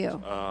 Good for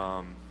you.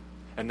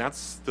 And that's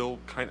still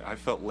I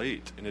felt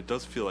late, and it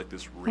does feel like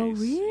this race. Oh,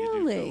 really? You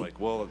do feel like,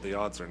 well, the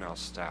odds are now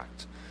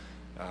stacked.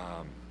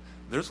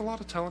 There's a lot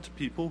of talented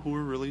people who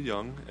are really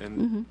young,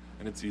 and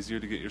it's easier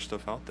to get your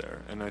stuff out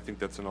there. And I think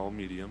that's in all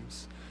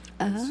mediums.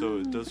 And so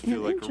it does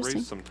feel like a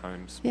race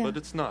sometimes, but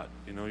it's not.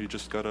 You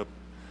just gotta.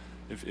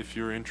 If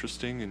you're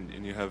interesting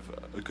and you have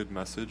a good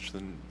message,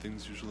 then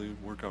things usually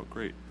work out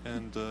great.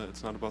 And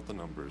it's not about the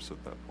numbers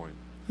at that point.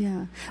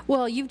 Yeah.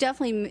 Well, you've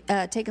definitely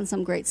taken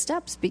some great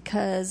steps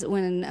because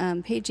when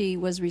Paigey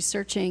was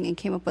researching and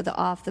came up with the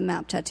Off the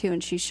Map tattoo,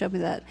 and she showed me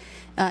that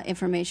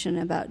information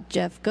about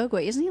Jeff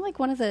Gogway. Isn't he like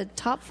one of the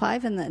top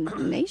 5 in the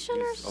nation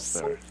or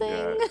something?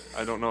 Yeah.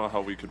 I don't know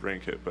how we could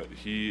rank it, but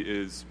he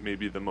is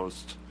maybe the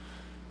most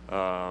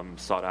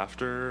sought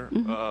after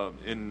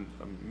in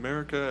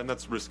America, and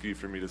that's risky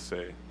for me to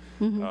say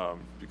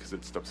because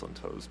it steps on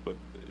toes.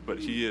 But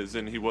he is,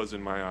 and he was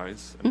in my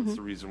eyes, and that's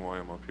the reason why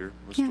I'm up here,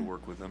 was to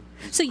work with him.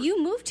 So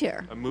you moved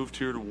here? I moved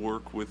here to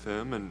work with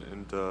him,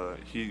 and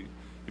he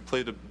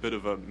played a bit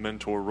of a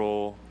mentor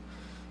role.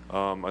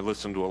 I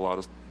listened to a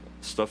lot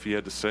stuff he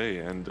had to say,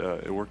 and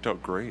it worked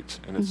out great,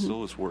 and it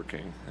still is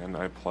working. And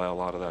I apply a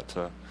lot of that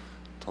to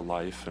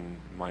life and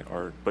my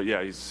art. But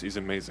yeah, he's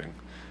amazing.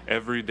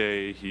 Every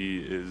day he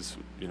is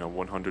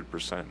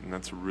 100%, and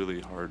that's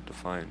really hard to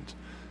find.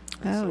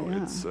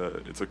 And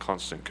it's a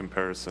constant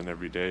comparison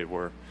every day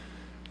where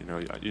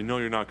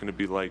you're not going to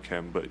be like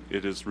him, but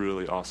it is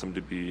really awesome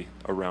to be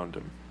around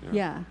him.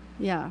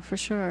 Yeah, for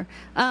sure.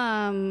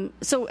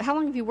 So how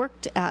long have you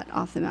worked at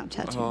Off the Map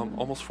Tattoo?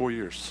 Almost 4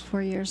 years.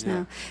 4 years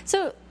now.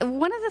 So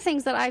one of the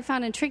things that I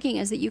found intriguing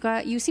is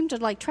that you seem to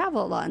like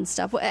travel a lot and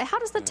stuff. How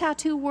does the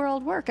tattoo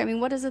world work? I mean,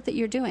 what is it that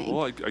you're doing?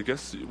 Well, I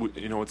guess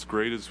what's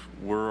great is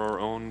we're our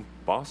own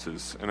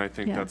bosses, and I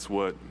think that's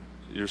what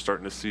you're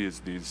starting to see is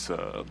these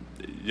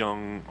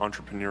young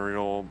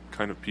entrepreneurial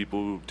kind of people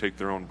who take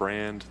their own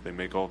brand, they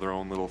make all their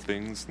own little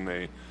things, and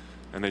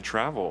they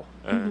travel,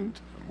 and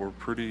we're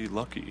pretty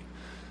lucky.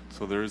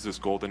 So there is this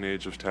golden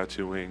age of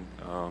tattooing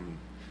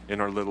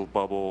in our little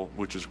bubble,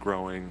 which is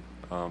growing.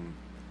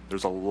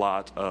 There's a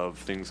lot of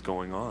things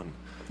going on.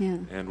 Yeah.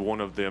 And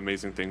one of the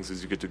amazing things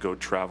is you get to go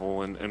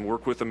travel and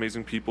work with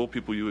amazing people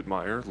you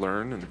admire,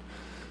 learn,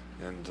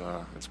 and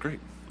it's great.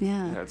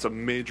 Yeah, it's a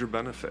major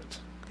benefit.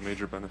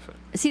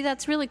 See,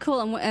 that's really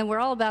cool, and we're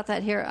all about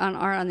that here on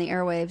Art on the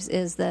Airwaves,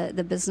 is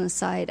the business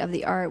side of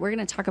the art. We're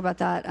going to talk about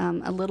that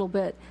a little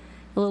bit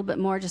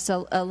more just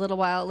a little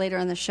while later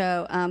in the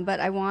show. But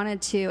I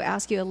wanted to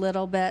ask you a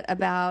little bit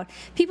about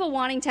people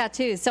wanting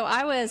tattoos. So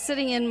I was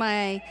sitting in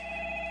I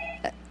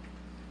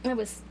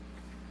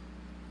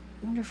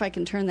wonder if I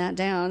can turn that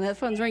down. That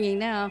phone's ringing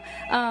now.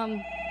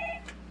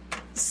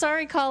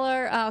 Sorry,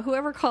 caller.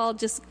 Whoever called,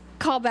 just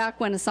call back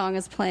when a song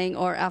is playing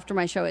or after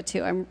my show at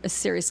 2. I'm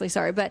seriously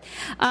sorry. But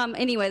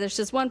anyway, there's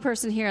just one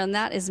person here, and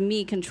that is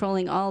me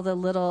controlling all the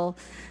little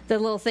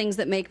things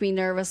that make me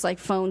nervous, like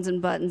phones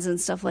and buttons and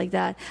stuff like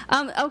that.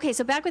 Okay,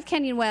 so back with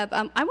Cammy and Webb.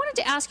 I wanted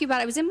to ask you about,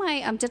 I was in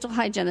my dental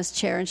hygienist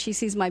chair, and she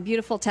sees my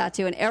beautiful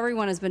tattoo, and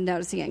everyone has been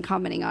noticing it and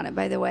commenting on it,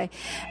 by the way.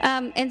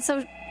 And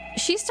so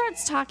she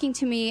starts talking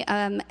to me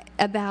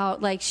about,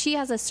 like, she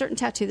has a certain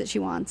tattoo that she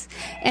wants,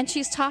 and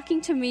she's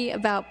talking to me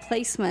about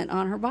placement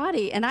on her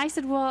body. And I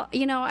said, well,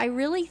 I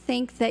really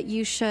think that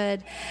you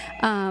should,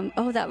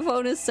 that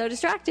phone is so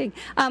distracting.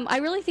 I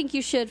really think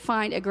you should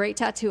find a great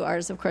tattoo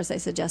artist, of course I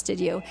suggested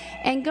you,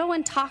 and go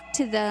and talk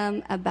to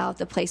them about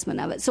the placement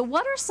of it. So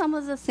what are some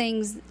of the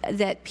things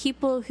that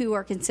people who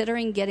are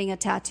considering getting a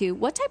tattoo,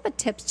 what type of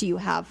tips do you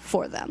have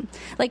for them?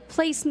 Like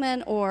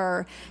placement,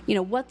 or,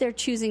 what they're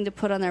choosing to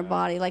put on their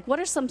body. Like, what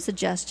are some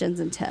suggestions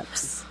and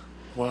tips?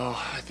 Well,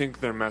 I think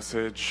their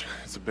message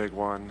is a big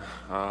one.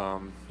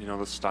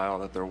 The style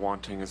that they're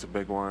wanting is a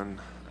big one.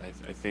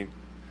 I think,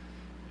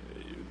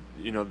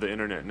 the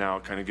internet now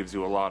kind of gives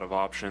you a lot of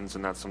options,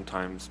 and that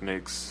sometimes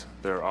makes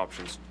their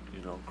options,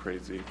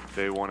 crazy.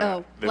 They want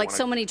to...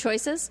 so many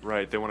choices?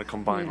 Right. They want to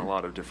combine a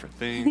lot of different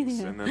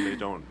things, and then they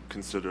don't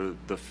consider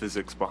the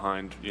physics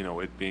behind,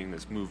 it being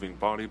this moving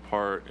body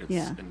part.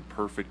 It's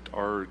imperfect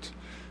art.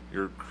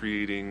 You're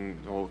creating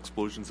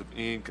explosions of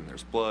ink, and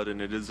there's blood,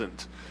 and it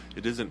isn't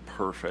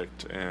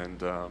perfect,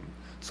 and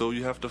so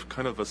you have to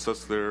kind of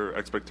assess their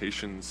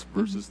expectations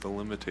versus the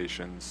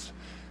limitations,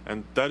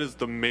 and that is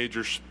the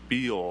major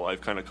spiel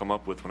I've kind of come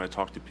up with when I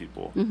talk to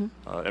people.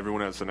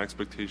 Everyone has an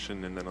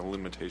expectation and then a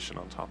limitation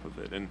on top of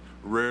it, and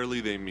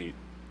rarely they meet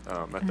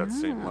at that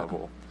same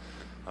level.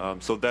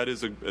 So that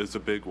is a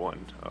big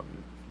one.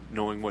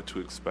 Knowing what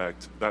to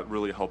expect, that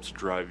really helps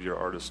drive your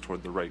artist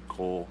toward the right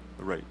goal,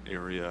 the right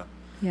area.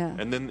 Yeah.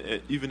 And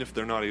then even if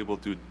they're not able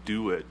to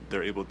do it,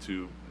 they're able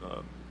to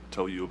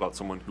tell you about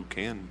someone who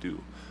can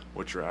do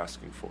what you're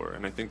asking for.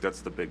 And I think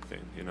that's the big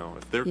thing.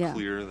 If they're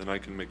clear, then I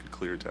can make a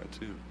clear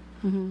tattoo.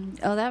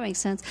 Oh, that makes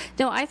sense.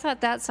 No, I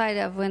thought that side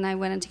of when I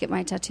went in to get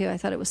my tattoo, I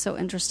thought it was so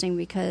interesting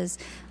because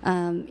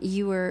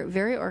you were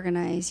very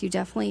organized. You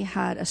definitely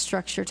had a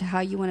structure to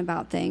how you went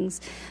about things.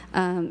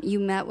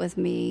 You met with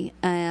me,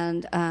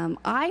 and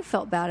I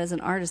felt bad as an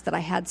artist that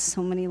I had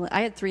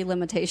I had 3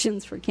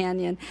 limitations for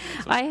Canyon.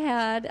 I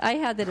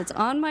had that it's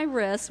on my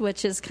wrist,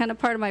 which is kind of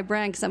part of my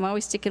brand because I'm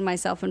always sticking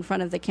myself in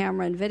front of the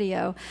camera and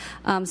video.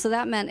 So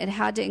that meant it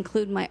had to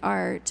include my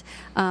art.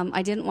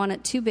 I didn't want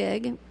it too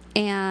big.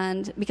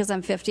 And because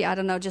I'm 50, I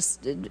don't know,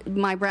 just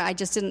my brand, I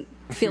just didn't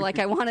feel like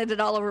I wanted it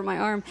all over my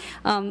arm.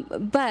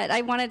 But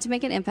I wanted to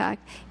make an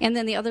impact. And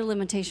then the other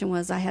limitation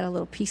was I had a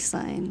little peace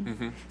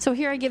sign. So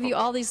here I give you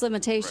all these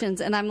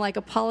limitations, and I'm like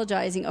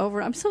apologizing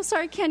over. I'm so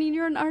sorry, Kenny,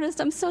 you're an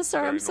artist. I'm so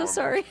sorry. I'm so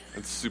sorry.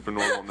 It's super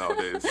normal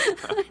nowadays.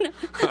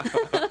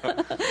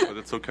 But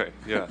it's okay.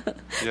 Yeah.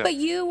 But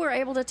you were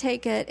able to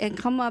take it and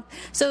come up.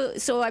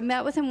 So I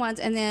met with him once,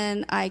 and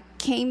then I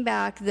came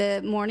back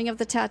the morning of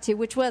the tattoo,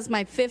 which was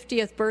my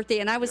 50th birthday,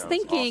 and I was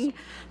thinking,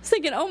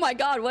 oh my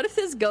God, what if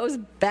this goes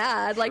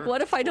bad? Like,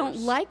 what if I don't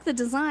like the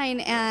design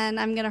and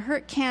I'm going to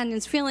hurt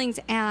Canyon's feelings,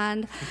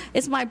 and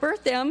it's my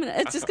birthday?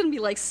 It's just going to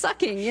be like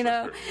sucking,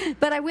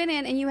 But I went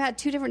in, and you had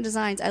 2 different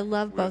designs. I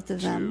love both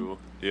of them.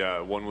 Yeah,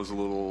 one was a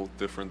little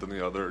different than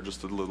the other,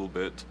 just a little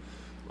bit.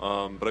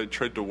 But I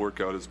tried to work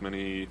out as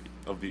many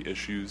of the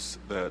issues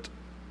that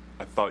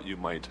I thought you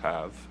might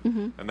have.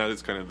 And that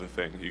is kind of the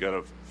thing. You got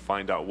to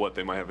find out what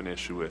they might have an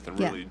issue with and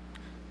really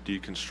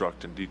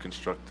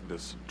deconstruct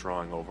this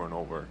drawing over and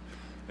over.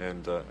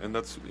 And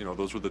that's,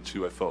 those were the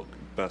two I felt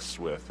best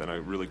with, and I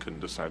really couldn't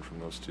decide from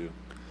those two.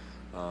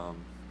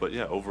 But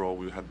yeah, overall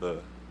we had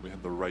the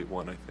right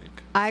one, I think.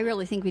 I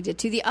really think we did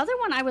too. The other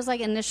one I was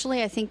like,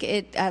 initially I think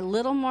it a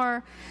little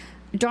more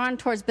drawn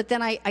towards, but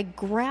then I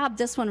grabbed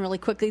this one really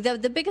quickly.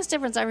 The biggest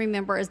difference I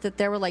remember is that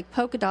there were like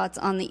polka dots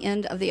on the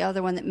end of the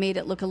other one that made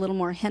it look a little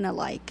more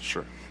henna-like.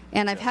 Sure.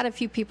 And I've had a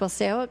few people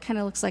say, "Oh, it kind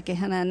of looks like a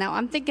henna." Now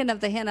I'm thinking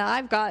of the henna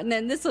I've gotten,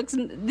 and this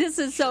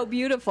is so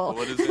beautiful.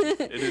 Well,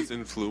 it is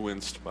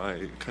influenced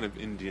by kind of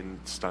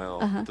Indian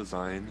style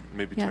design,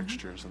 maybe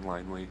textures and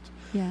line weight.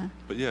 Yeah.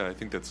 But yeah, I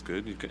think that's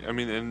good.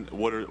 And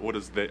what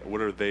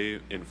are they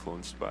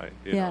influenced by?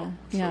 You know?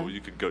 So you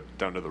could go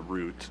down to the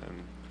root,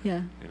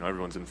 and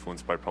everyone's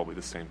influenced by probably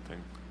the same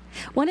thing.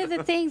 One of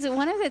the things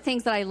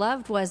that I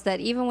loved was that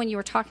even when you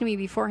were talking to me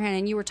beforehand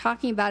and you were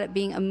talking about it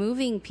being a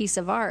moving piece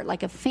of art,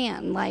 like a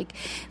fan, like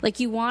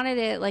you wanted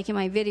it, like in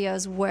my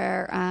videos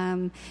where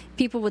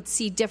people would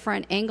see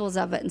different angles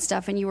of it and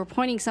stuff, and you were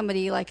pointing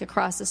somebody like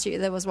across the street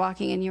that was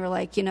walking, and you were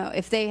like,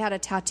 if they had a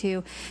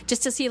tattoo,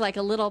 just to see like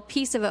a little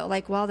piece of it,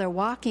 like while they're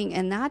walking,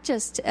 and not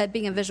just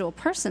being a visual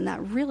person, that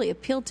really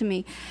appealed to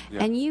me.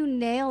 Yeah. And you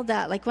nailed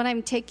that. Like when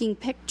I'm taking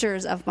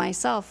pictures of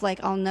myself,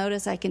 like I'll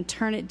notice I can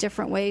turn it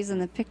different ways in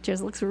the picture. It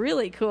looks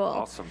really cool.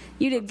 Awesome.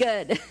 You did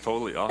good.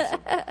 Totally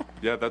awesome.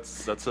 Yeah,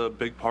 that's a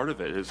big part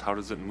of it. Is how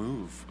does it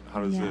move?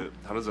 How does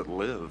it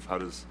live? How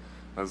does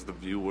the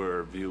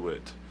viewer view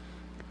it?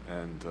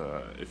 And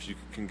if you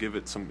can give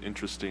it some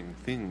interesting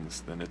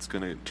things, then it's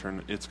gonna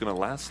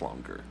last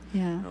longer.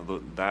 Yeah.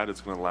 That is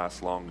gonna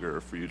last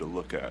longer for you to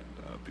look at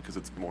because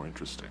it's more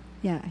interesting.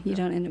 Yeah. You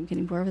don't end up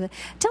getting bored with it.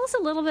 Tell us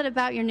a little bit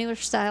about your newer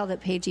style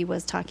that Paigey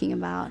was talking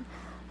about.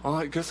 Well,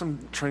 I guess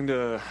I'm trying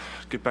to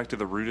get back to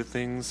the root of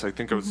things. I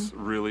think I was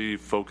really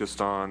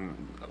focused on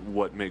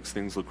what makes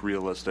things look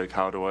realistic.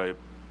 How do I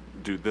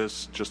do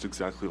this just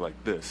exactly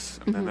like this?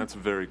 And that's a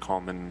very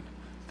common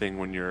thing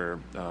when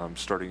you're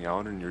starting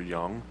out and you're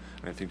young.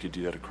 And I think you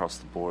do that across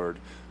the board.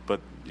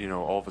 But,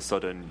 all of a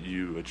sudden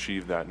you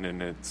achieve that, and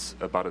then it's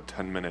about a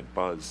 10-minute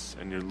buzz,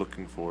 and you're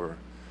looking for,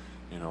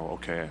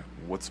 okay,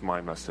 what's my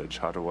message?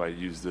 How do I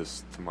use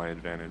this to my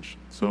advantage?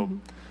 So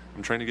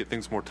I'm trying to get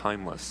things more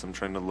timeless. I'm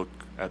trying to look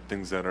at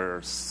things that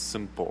are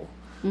simple,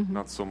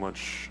 not so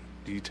much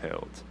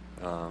detailed.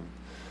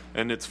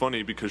 And it's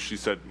funny because she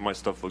said my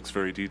stuff looks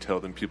very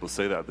detailed, and people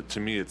say that, but to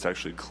me it's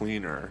actually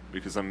cleaner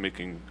because I'm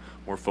making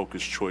more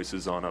focused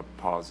choices on a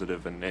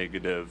positive and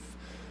negative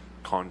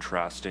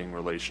contrasting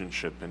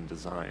relationship in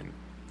design.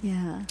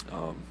 Yeah.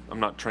 I'm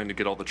not trying to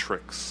get all the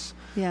tricks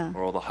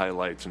or all the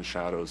highlights and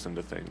shadows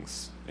into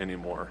things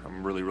anymore.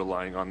 I'm really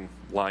relying on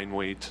line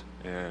weight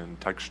and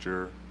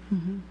texture.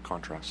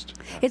 Contrast.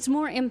 Yeah. It's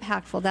more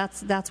impactful.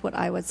 That's what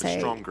I would say.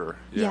 It's stronger.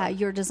 Yeah,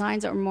 your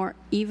designs are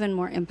even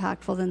more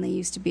impactful than they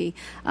used to be.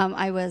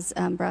 I was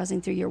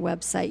browsing through your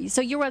website. So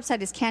your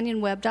website is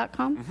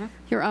canyonweb.com,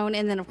 your own,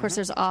 and then of course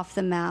there's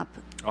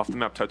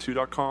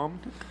offthemaptattoo.com,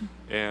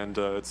 and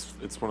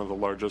it's one of the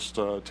largest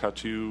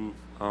tattoo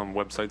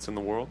websites in the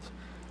world.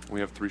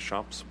 We have 3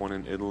 shops, one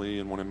in Italy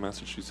and one in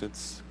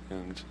Massachusetts,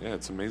 and yeah,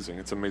 it's amazing.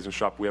 It's an amazing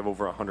shop. We have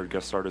over 100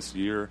 guest artists a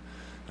year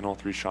in all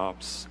 3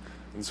 shops.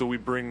 And so we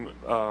bring,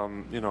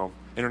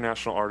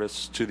 international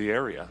artists to the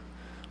area,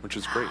 which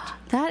is great.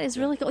 That is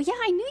really cool. Yeah,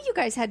 I knew you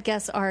guys had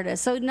guest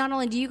artists. So not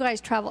only do you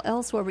guys travel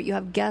elsewhere, but you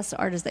have guest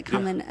artists that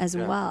come in as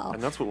well.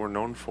 And that's what we're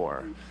known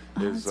for,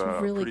 is a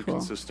pretty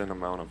consistent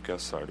amount of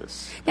guest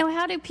artists. Now,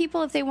 how do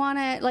people, if they want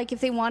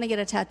to get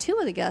a tattoo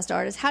with a guest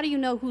artist, how do you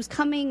know who's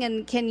coming,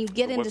 and can you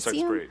get in to see them?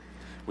 The website's great.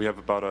 We have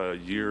about a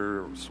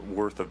year's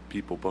worth of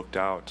people booked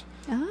out.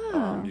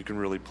 You can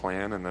really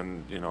plan, and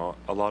then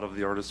a lot of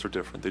the artists are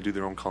different. They do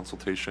their own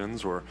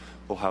consultations, or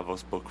they'll have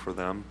us book for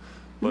them.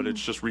 But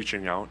it's just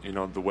reaching out.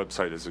 The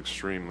website is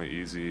extremely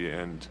easy,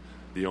 and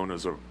the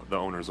owners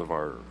of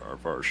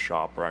our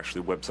shop are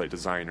actually website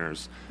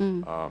designers.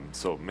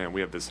 So man, we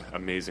have this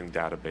amazing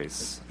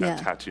database at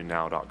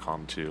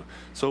tattoonow.com too.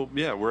 So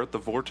yeah, we're at the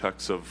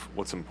vortex of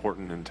what's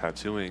important in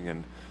tattooing,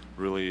 and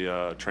really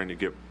trying to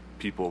get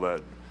people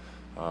that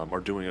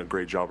are doing a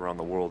great job around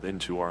the world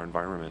into our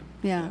environment.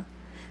 Yeah.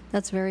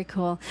 That's very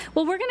cool.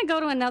 Well, we're going to go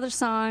to another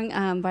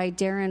song by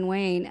Darrin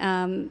Wayne.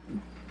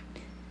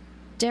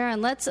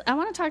 Darrin, I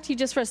want to talk to you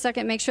just for a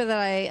second, make sure that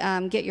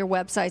I get your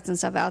websites and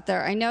stuff out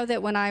there. I know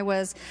that when I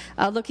was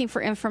looking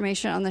for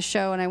information on the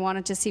show and I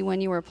wanted to see when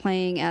you were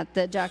playing at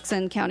the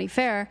Jackson County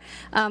Fair,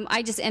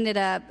 I just ended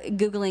up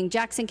Googling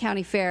Jackson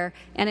County Fair,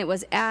 and it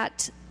was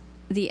at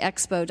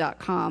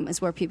theexpo.com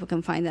is where people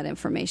can find that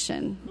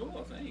information.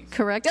 Cool, thanks.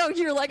 Correct? Oh,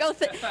 you're like,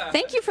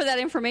 thank you for that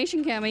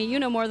information, Cammy. You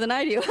know more than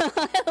I do.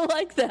 I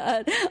like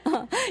that.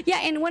 Yeah,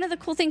 and one of the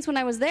cool things when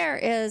I was there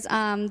is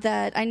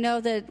that I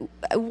know that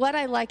what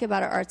I like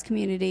about our arts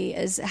community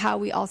is how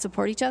we all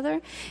support each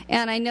other.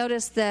 And I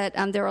noticed that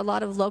there were a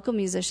lot of local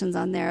musicians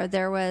on there.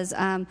 There was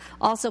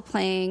also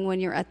playing when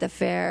you're at the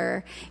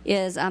fair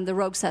is the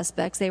Rogue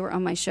Suspects. They were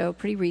on my show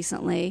pretty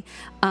recently.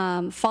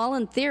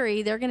 Fallen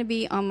Theory, they're going to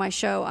be on my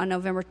show on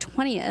November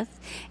 20th.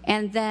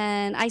 And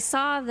then I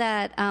saw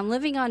that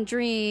Living on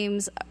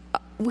Dreams,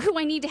 who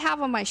I need to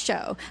have on my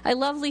show. I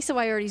love Lisa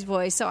Wiarty's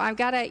voice, so I've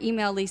got to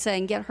email Lisa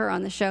and get her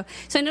on the show.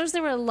 So I noticed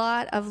there were a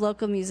lot of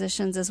local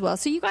musicians as well.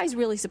 So you guys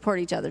really support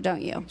each other,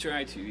 don't you? We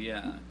try to,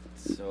 yeah.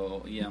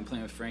 So, yeah, I'm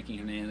playing with Frankie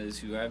Hernandez,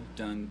 who I've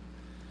done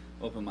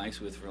open mics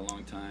with for a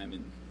long time,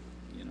 and,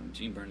 you know,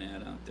 Gene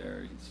Burnett out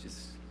there. He's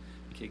just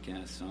a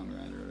kick-ass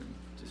songwriter, and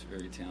just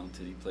very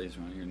talented. He plays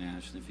around here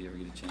nationally if you ever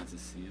get a chance to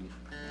see him.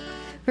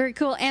 Very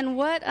cool. And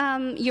what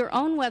your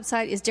own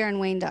website is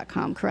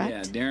DarrinWayne.com, correct?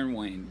 Yeah, Darrin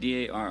Wayne,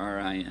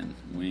 Darrin,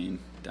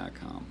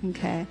 Wayne.com.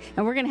 Okay.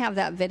 And we're going to have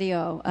that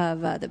video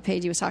of the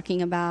page you was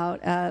talking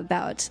about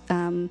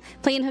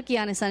playing hooky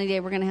on a sunny day.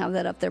 We're going to have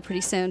that up there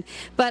pretty soon.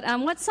 But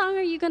what song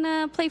are you going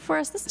to play for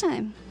us this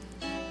time?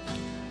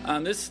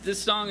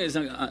 This song is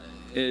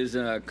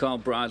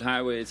called Broad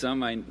Highway. It's on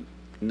my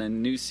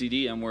new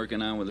CD I'm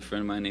working on with a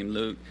friend of mine named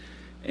Luke.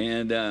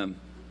 And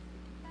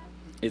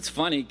it's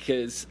funny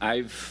because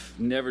I've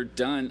never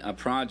done a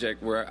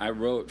project where I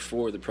wrote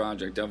for the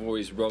project. I've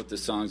always wrote the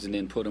songs and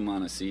then put them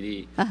on a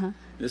CD. Uh-huh.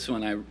 This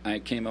one, I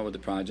came up with the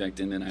project,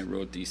 and then I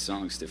wrote these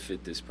songs to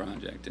fit this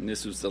project. And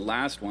this was the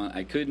last one.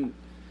 I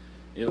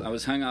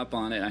was hung up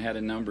on it. I had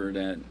a number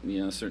that,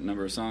 a certain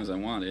number of songs I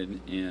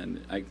wanted.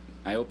 And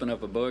I opened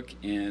up a book,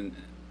 and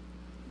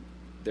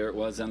there it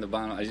was on the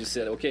bottom. I just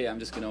said, okay, I'm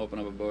just going to open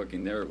up a book,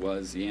 and there it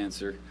was, the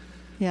answer.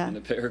 Yeah. And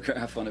a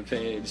paragraph on a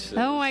page. So.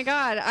 Oh my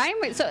God!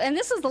 And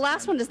this is the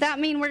last one. Does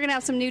that mean we're gonna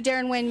have some new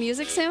Darrin Wayne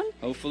music soon?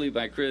 Hopefully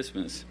by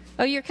Christmas.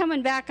 Oh, you're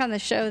coming back on the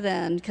show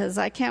then, because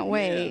I can't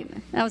wait.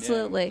 Yeah.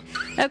 Absolutely.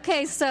 Yeah.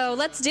 Okay, so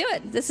let's do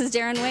it. This is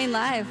Darrin Wayne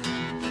live.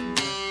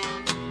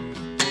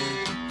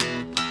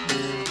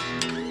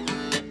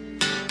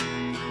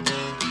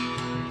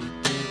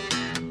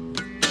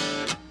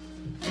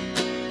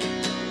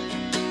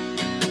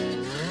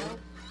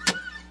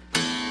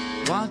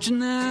 Watching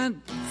that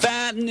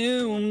fat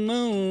new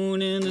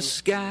moon in the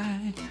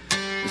sky,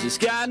 it's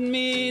guiding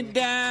me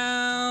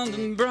down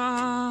the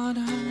broad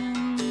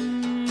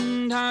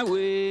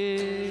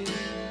highway.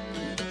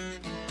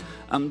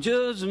 I'm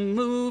just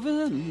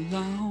moving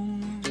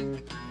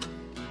along.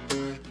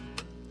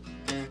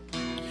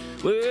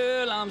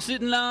 Well, I'm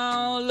sitting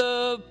all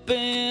up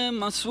in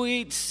my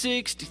sweet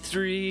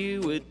 63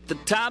 with the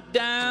top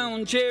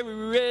down, cherry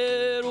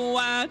red,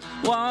 white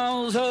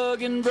walls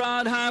hugging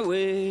Broad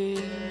Highway.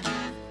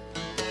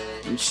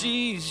 And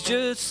she's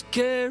just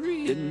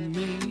carrying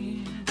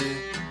me.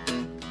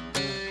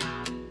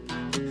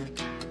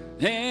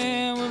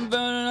 And we're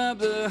burning up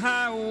the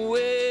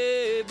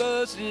highway,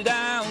 busted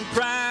out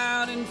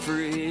proud and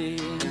free.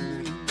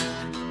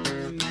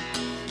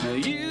 Now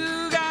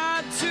you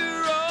got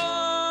to roll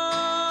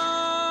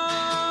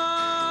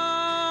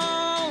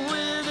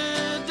with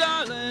it,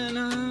 darling.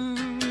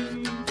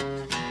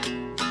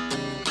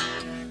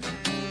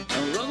 A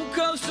roller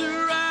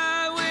coaster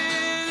ride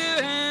with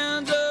your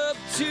hands up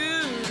to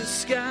the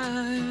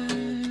sky.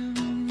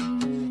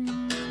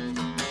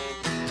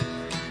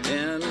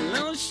 And I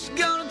know she's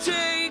gonna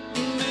take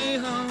me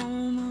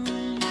home.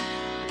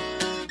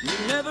 You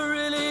never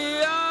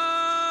really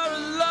are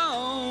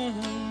alone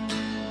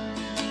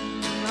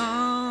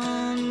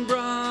on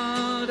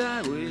Broad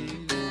Highway.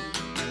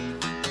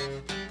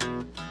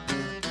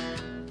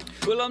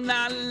 Well, I'm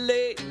not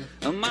late,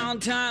 I'm on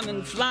time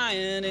and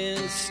flying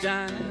in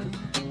style,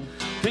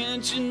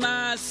 pinching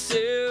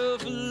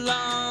myself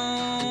along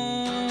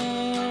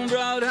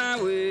Broad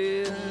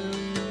Highway.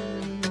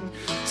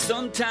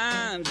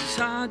 Sometimes it's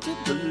hard to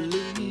believe.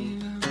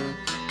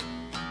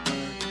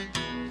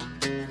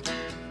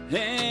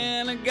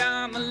 And I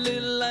got my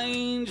little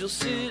angel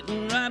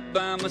sitting right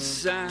by my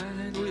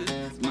side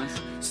with my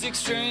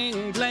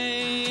 6-string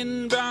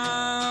playing Broad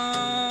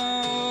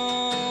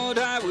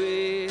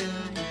Highway.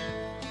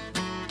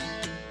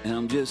 And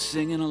I'm just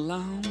singing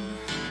along.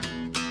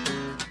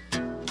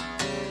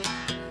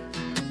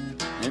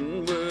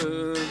 And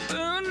we're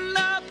burning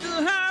up the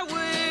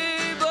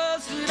highway,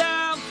 busted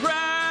out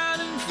proud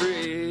and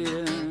free.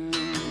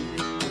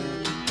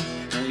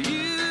 Now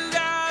you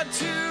got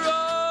to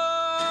roll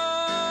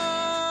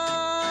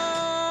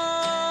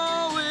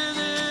with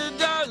it,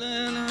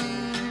 darling.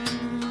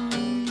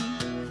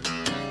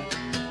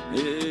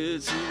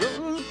 It's a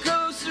roller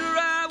coaster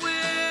ride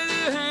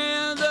with your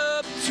hands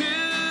up to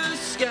the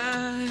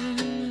sky.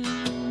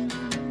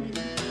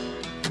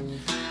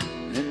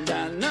 And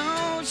I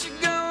know she's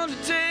gonna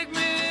take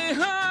me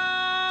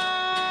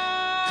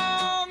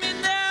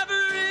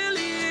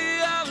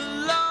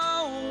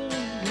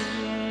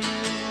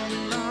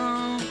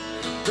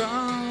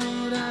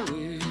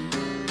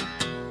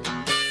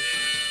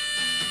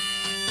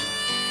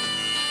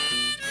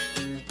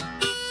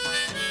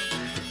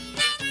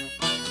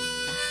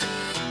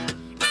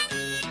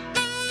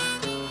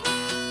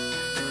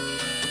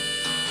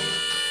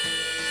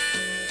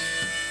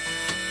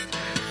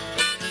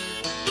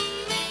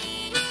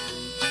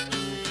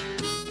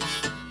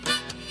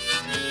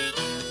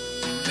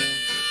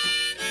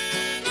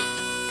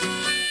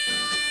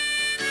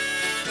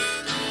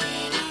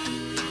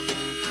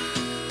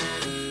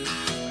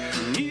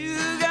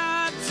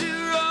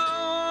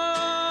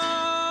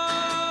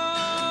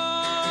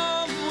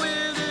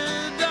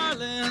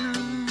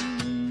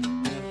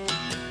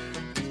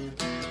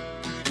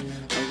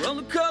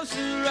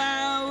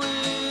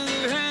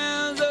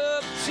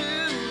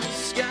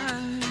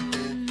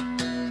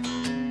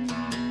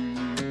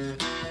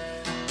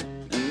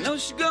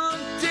you're gonna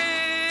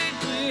take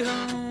me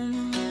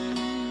home.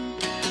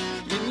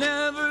 You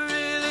never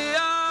really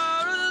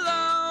are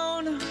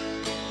alone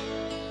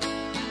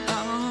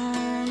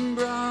on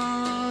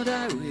Broad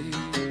Highway.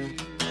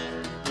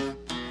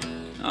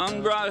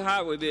 On Broad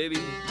Highway, baby.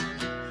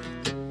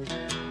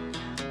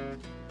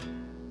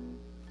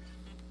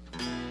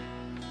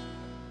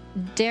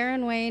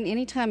 Darrin, Wayne,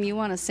 anytime you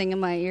want to sing in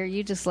my ear,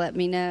 you just let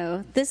me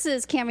know. This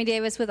is Cammy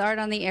Davis with Art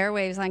on the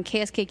Airwaves on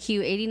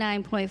KSKQ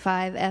 89.5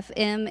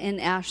 FM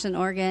in Ashland,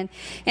 Oregon.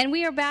 And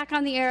we are back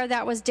on the air.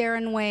 That was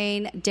Darrin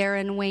Wayne.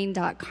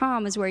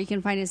 DarrinWayne.com is where you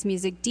can find his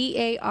music,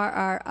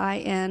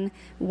 DARRIN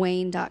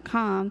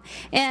Wayne.com.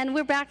 And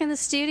we're back in the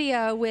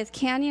studio with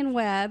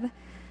Webb.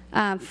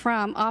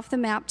 From Off the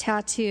Map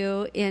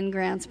Tattoo in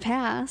Grants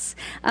Pass.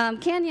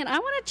 Canyon, I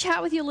want to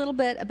chat with you a little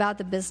bit about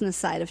the business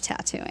side of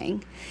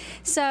tattooing.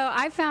 So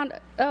I found,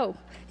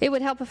 it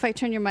would help if I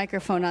turn your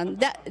microphone on.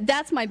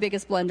 That's my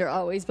biggest blunder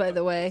always, by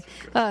the way.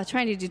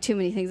 Trying to do too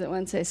many things at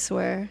once, I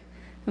swear.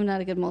 I'm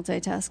not a good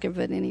multitasker,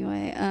 but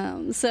anyway.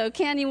 So,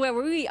 Canyon Webb,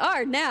 we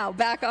are now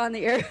back on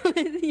the air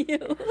with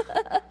you.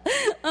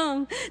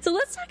 So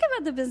let's talk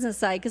about the business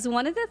side, because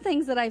one of the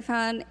things that I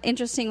found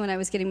interesting when I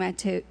was getting my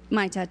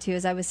tattoo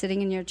is I was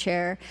sitting in your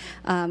chair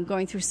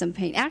going through some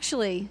paint.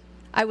 Actually,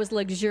 I was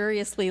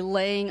luxuriously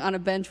laying on a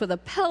bench with a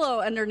pillow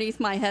underneath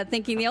my head,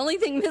 thinking the only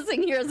thing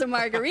missing here is a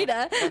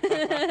margarita,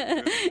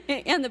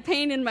 and the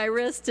pain in my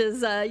wrist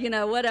is,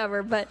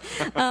 whatever. But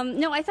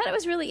no, I thought it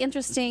was really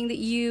interesting that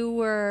you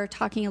were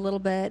talking a little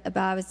bit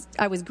about.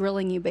 I was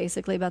grilling you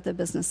basically about the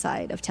business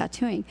side of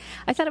tattooing.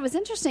 I thought it was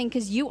interesting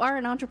because you are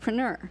an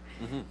entrepreneur.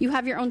 Mm-hmm. You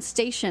have your own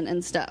station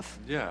and stuff.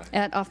 Yeah.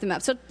 At Off the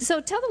Map. So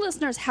tell the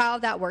listeners how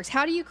that works.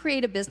 How do you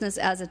create a business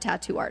as a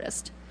tattoo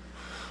artist?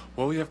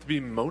 Well, you have to be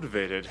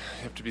motivated.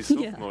 You have to be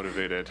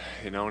self-motivated,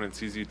 and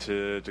it's easy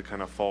to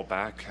kind of fall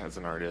back as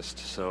an artist.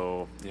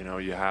 So,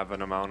 you have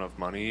an amount of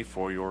money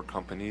for your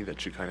company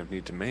that you kind of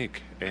need to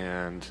make,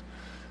 and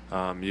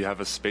you have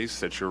a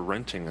space that you're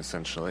renting,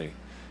 essentially.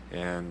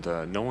 And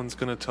no one's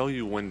going to tell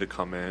you when to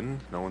come in.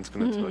 No one's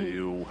going to tell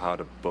you how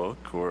to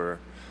book or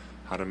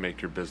how to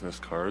make your business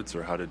cards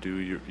or how to do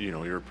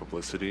your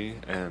publicity,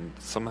 and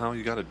somehow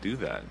you got to do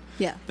that.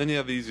 Yeah. Then you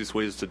have the easiest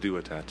ways to do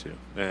a tattoo,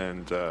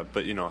 and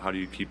but how do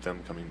you keep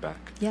them coming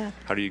back? Yeah.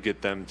 How do you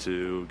get them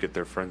to get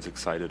their friends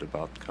excited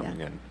about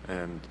coming in?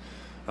 And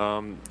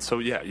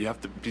you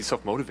have to be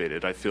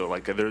self-motivated. I feel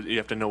like you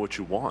have to know what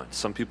you want.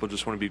 Some people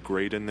just want to be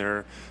great in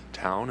their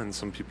town, and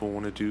some people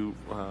want to do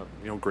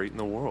great in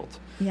the world.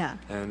 Yeah.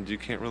 And you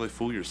can't really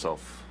fool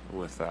yourself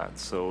with that.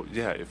 So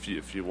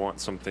if you want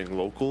something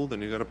local,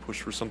 then you got to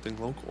push for something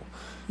local.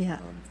 Yeah.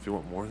 If you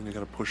want more, then you got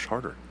to push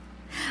harder.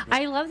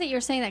 I love that you're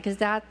saying that, because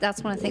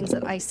that's one of the things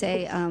that I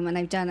say, and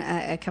I've done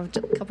a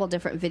couple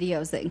different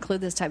videos that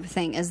include this type of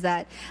thing, is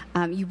that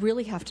you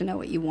really have to know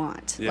what you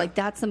want. Yeah. Like,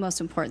 that's the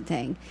most important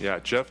thing. Yeah,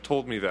 Jeff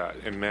told me that,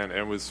 and man,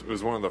 it was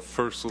one of the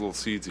first little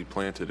seeds he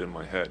planted in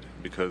my head,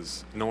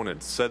 because no one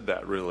had said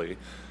that really.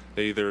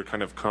 They either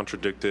kind of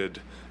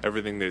contradicted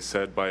everything they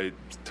said by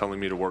telling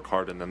me to work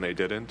hard and then they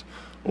didn't,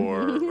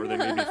 or they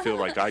made me feel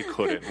like I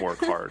couldn't work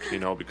hard,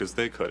 because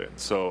they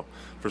couldn't. So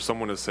for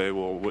someone to say,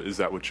 well, is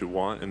that what you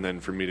want? And then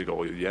for me to go,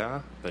 well,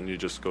 yeah, then you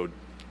just go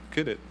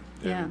get it.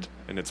 And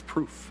it's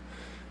proof.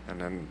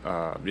 And then,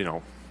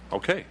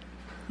 okay.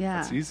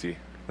 Yeah. That's easy.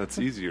 That's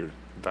easier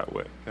that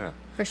way. Yeah.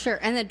 For sure.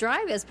 And the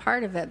drive is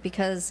part of it,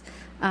 because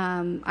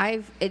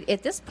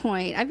at this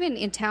point, I've been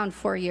in town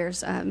 4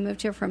 years,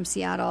 moved here from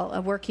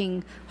Seattle,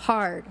 working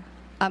hard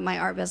at my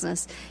art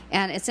business.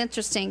 And it's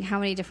interesting how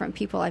many different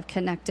people I've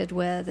connected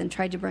with and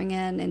tried to bring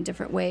in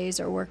different ways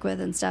or work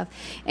with and stuff.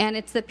 And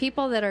it's the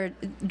people that are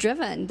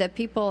driven, the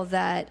people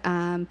that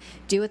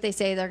do what they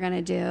say they're going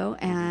to do,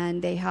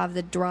 and they have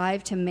the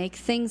drive to make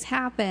things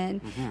happen.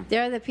 Mm-hmm.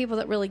 They're the people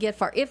that really get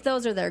far, if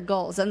those are their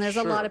goals. And there's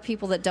a lot of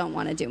people that don't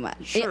want to do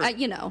much. Sure.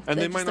 And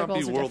they might not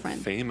be world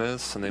different.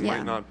 famous, and they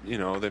might not,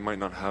 they might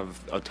not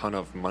have a ton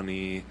of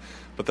money,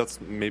 but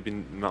that's maybe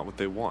not what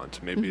they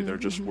want. Maybe they're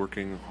just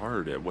working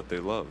hard at what they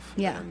love.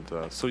 Yeah. And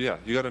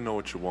you got to know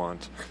what you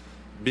want.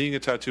 Being a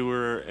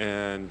tattooer,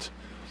 and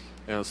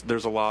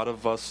there's a lot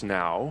of us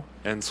now,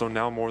 and so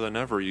now more than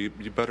ever, you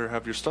better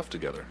have your stuff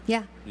together.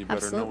 Yeah, you better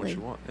absolutely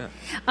know what you want.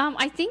 Yeah.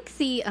 I think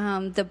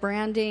the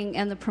branding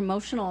and the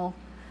promotional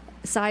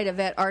side of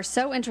it are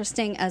so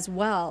interesting as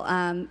well.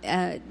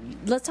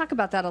 Let's talk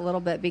about that a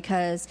little bit,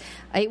 because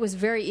it was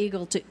very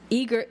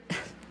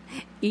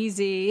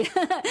easy.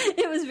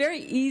 It was very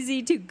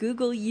easy to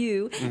Google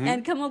you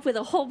and come up with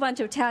a whole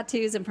bunch of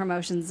tattoos and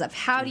promotions of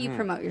how do you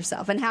promote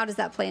yourself, and how does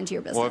that play into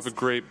your business? Well, I have a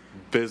great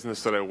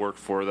business that I work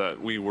for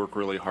that we work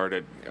really hard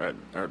at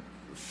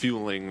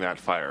fueling that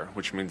fire,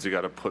 which means you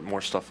got to put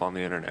more stuff on the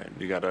internet.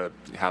 You got to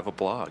have a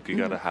blog. You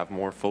got to have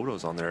more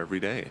photos on there every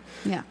day.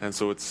 Yeah. And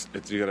so it's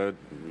you got to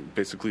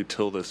basically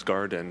till this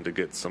garden to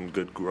get some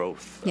good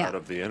growth out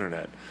of the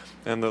internet.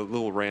 And the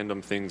little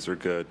random things are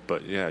good,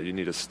 but you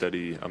need a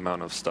steady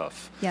amount of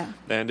stuff. Yeah.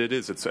 And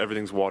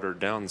everything's watered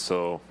down,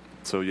 so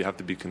So you have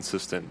to be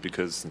consistent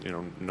because,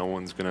 no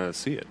one's going to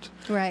see it.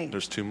 Right.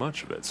 There's too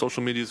much of it.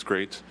 Social media is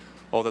great.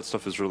 All that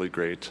stuff is really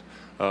great.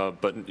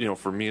 But,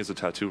 for me as a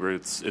tattooer,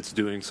 it's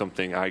doing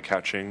something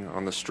eye-catching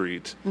on the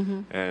street.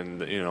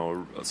 And,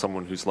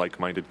 someone who's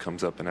like-minded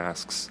comes up and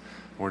asks,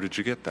 where did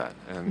you get that?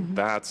 And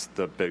that's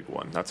the big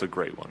one. That's a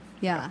great one.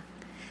 Yeah.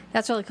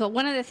 That's really cool.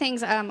 One of the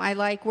things I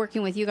like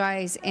working with you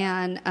guys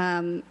and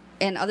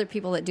other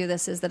people that do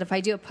this is that if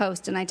I do a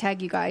post and I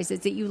tag you guys,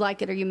 is that you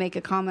like it or you make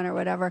a comment or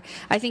whatever.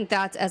 I think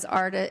that's as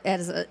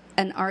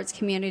an arts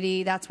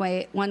community, that's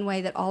one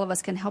way that all of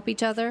us can help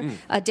each other.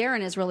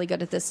 Darrin is really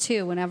good at this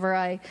too. Whenever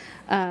I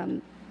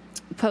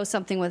post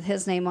something with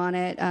his name on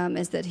it,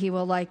 is that he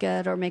will like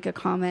it or make a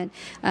comment.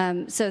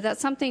 So that's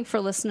something for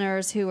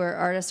listeners who are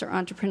artists or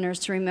entrepreneurs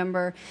to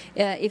remember.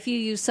 If you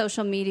use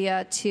social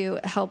media to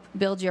help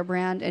build your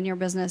brand and your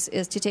business,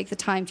 is to take the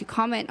time to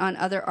comment on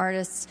other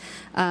artists'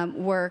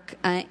 work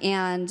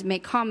and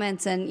make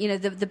comments and,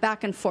 the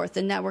back and forth,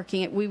 the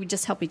networking. We would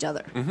just help each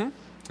other.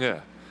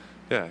 Yeah,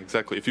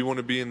 exactly. If you want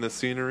to be in the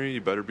scenery,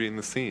 you better be in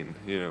the scene.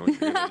 You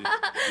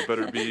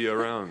better be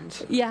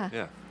around.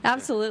 Yeah.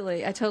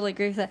 Absolutely. I totally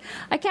agree with that.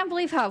 I can't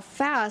believe how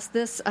fast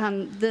this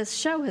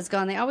show has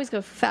gone. They always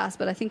go fast,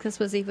 but I think this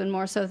was even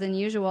more so than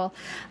usual.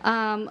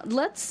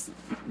 Let's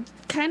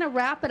kind of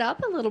wrap it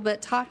up a little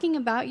bit, talking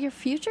about your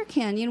future,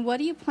 Canyon. What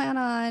do you plan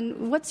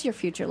on? What's your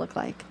future look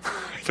like?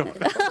 I don't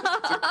know. That's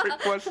a great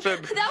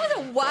question. That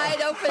was a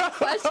wide open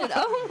question.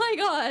 Oh, my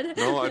God.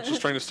 No, I'm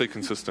just trying to stay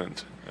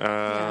consistent.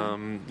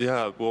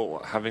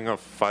 Well, having a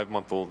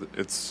 5-month-old,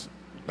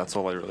 that's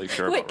all I really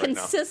care about right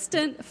now.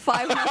 Consistent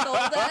 5-month-old?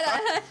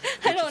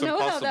 I don't know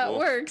how that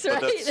works,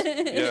 right?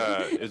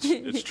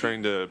 It's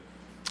trying to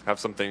have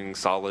something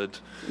solid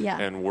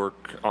and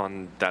work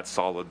on that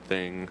solid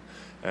thing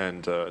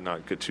and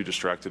not get too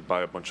distracted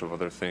by a bunch of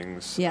other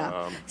things.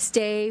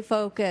 Stay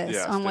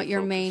focused on what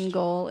your main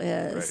goal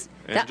is.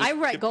 Right. I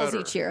write goals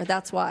each year.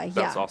 That's why.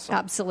 That's awesome.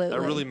 Absolutely.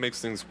 That really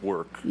makes things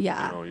work.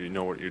 Yeah. You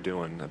know what you're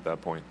doing at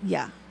that point.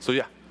 Yeah. So,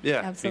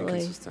 absolutely.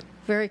 Being consistent.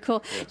 Very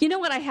cool. Yes. You know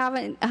what I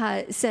haven't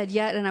said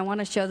yet, and I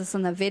want to show this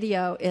on the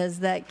video, is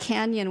that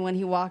Canyon, when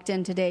he walked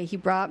in today,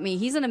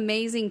 he's an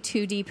amazing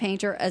 2D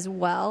painter as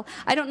well.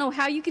 I don't know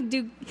how you could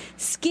do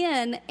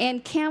skin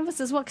and canvas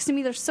as well, because to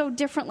me they're so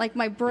different, like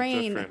my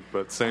brain. Different,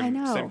 but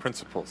same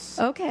principles.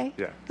 Okay.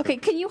 Yeah. Okay,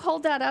 can you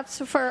hold that up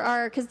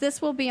because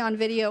this will be on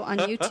video on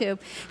YouTube.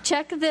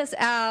 Check this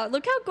out.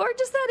 Look how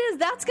gorgeous that is.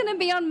 That's going to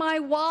be on my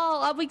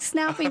wall. I'll be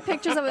snapping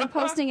pictures of it and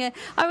posting it.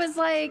 I was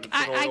like,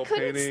 I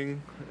couldn't.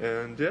 Painting,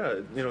 and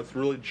it's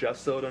really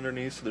gessoed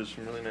underneath, so there's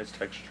some really nice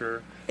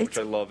texture, which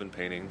I love in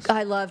paintings.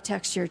 I love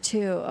texture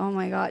too. Oh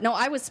my God! No,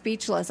 I was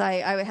speechless.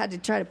 I had to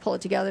try to pull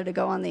it together to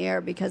go on the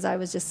air because I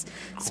was just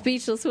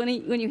speechless when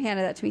you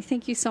handed that to me.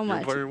 Thank you so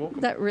much. You're very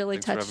welcome. That really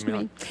touched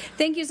me.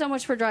 Thank you so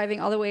much for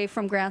driving all the way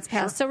from Grants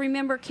Pass. Sure. So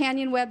remember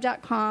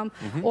canyonweb.com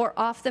or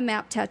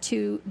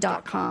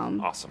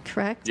offthemaptattoo.com. Awesome.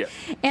 Correct? Yeah.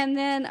 And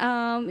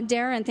then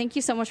Darrin, thank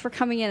you so much for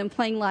coming in and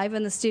playing live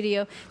in the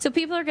studio. So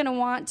people are going to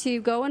want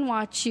to go and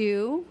watch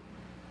you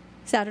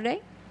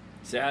Saturday,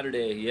 at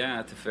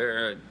the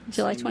fair.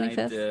 July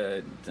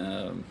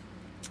 25th.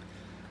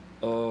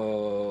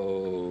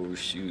 Oh,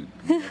 shoot.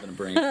 I'm having a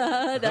brain.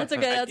 That's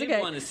okay. I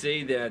did want to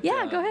say that.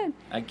 Yeah, go ahead.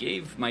 I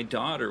gave my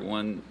daughter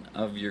one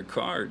of your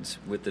cards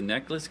with the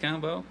necklace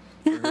combo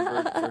for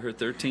her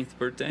 13th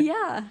birthday.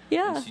 Yeah.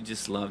 And she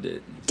just loved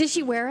it. Did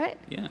she wear it?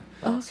 Yeah.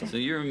 Okay. So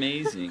you're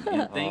amazing.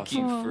 And thank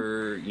you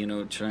for,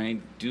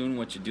 doing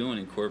what you're doing,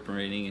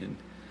 incorporating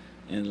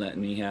and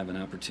letting me have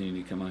an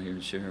opportunity to come out here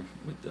and share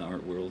with the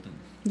art world.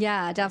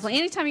 Yeah, definitely.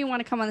 Anytime you want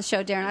to come on the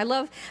show, Darrin. I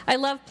love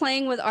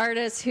playing with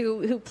artists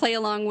who play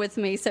along with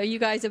me. So you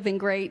guys have been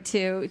great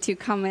to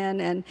come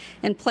in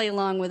and play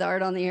along with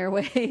art on the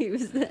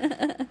airwaves.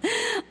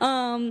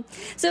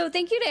 So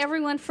thank you to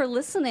everyone for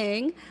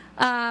listening.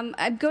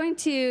 I'm going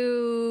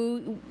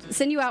to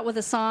send you out with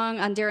a song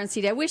on Darrin's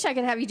CD. I wish I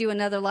could have you do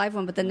another live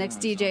one, but the next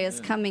DJ is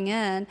coming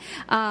in.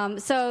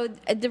 So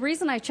the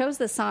reason I chose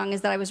this song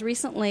is that I was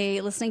recently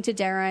listening to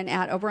Darrin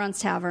at Oberon's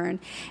Tavern,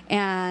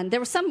 and there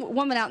was some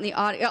woman out in the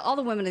audience. All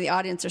the women in the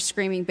audience are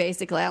screaming,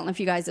 basically. I don't know if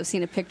you guys have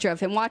seen a picture of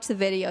him. Watch the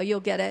video. You'll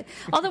get it.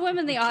 All the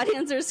women in the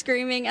audience are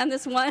screaming, and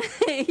this one,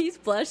 he's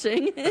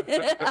blushing.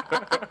 Yeah,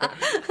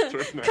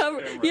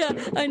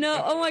 I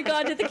know. Oh, my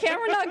God. Did the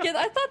camera not get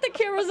I thought the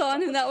camera was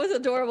on, and that was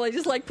adorable. He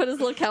just put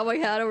his little cowboy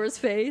hat over his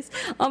face.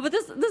 But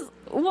this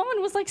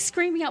woman was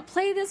screaming out,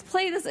 play this,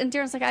 and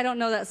Darrin's like, I don't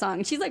know that song.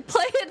 And she's like,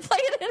 play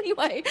it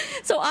anyway.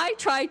 So I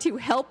try to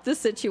help the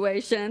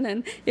situation,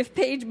 and if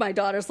Paige, my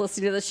daughter's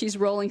listening to this, she's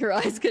rolling her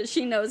eyes because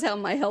she knows how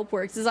my help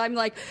works. Is I'm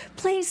like,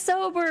 play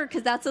Sober,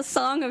 because that's a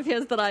song of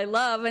his that I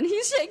love, and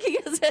he's shaking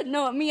his head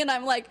no at me, and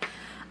I'm like,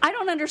 I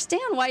don't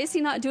understand. Why is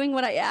he not doing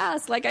what I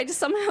asked? I just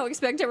somehow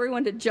expect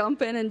everyone to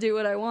jump in and do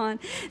what I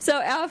want. So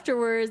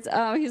afterwards,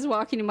 he's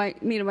walking to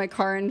me to my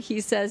car, and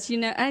he says,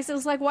 and I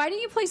was like, why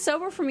didn't you play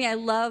Sober for me? I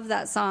love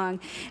that song.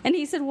 And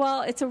he said,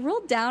 well, it's a real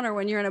downer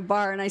when you're in a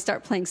bar and I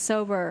start playing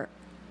Sober.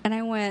 And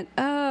I went,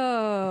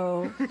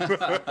 oh.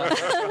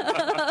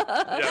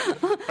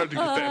 Hard to get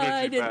the energy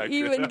I didn't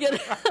even get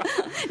it.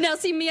 Now,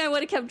 see, me, I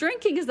would have kept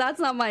drinking because that's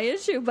not my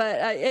issue, but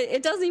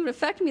it doesn't even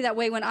affect me that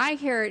way. When I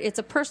hear it, it's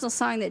a personal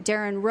song that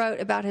Darrin wrote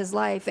about his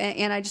life,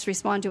 and I just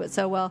respond to it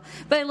so well.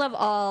 But I love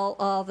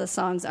all the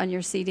songs on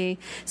your CD.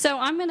 So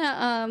I'm going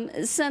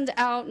to send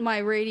out my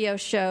radio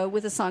show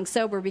with a song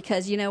Sober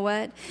because, you know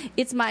what?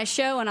 It's my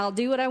show, and I'll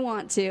do what I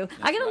want to.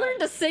 I got to learn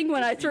to sing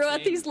when I throw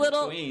out these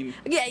little...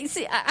 Yeah,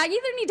 see, I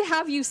either need to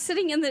have you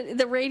sitting in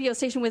the radio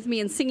station with me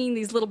and singing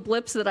these little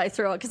blips that I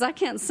throw out because I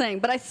can't sing,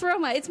 but I throw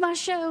it's my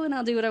show and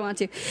I'll do what I want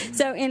to.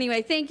 So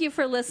anyway, thank you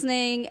for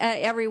listening,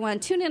 everyone.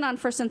 Tune in on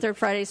first and third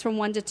Fridays from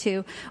 1 to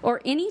 2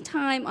 or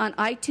anytime on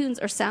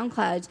iTunes or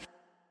SoundCloud.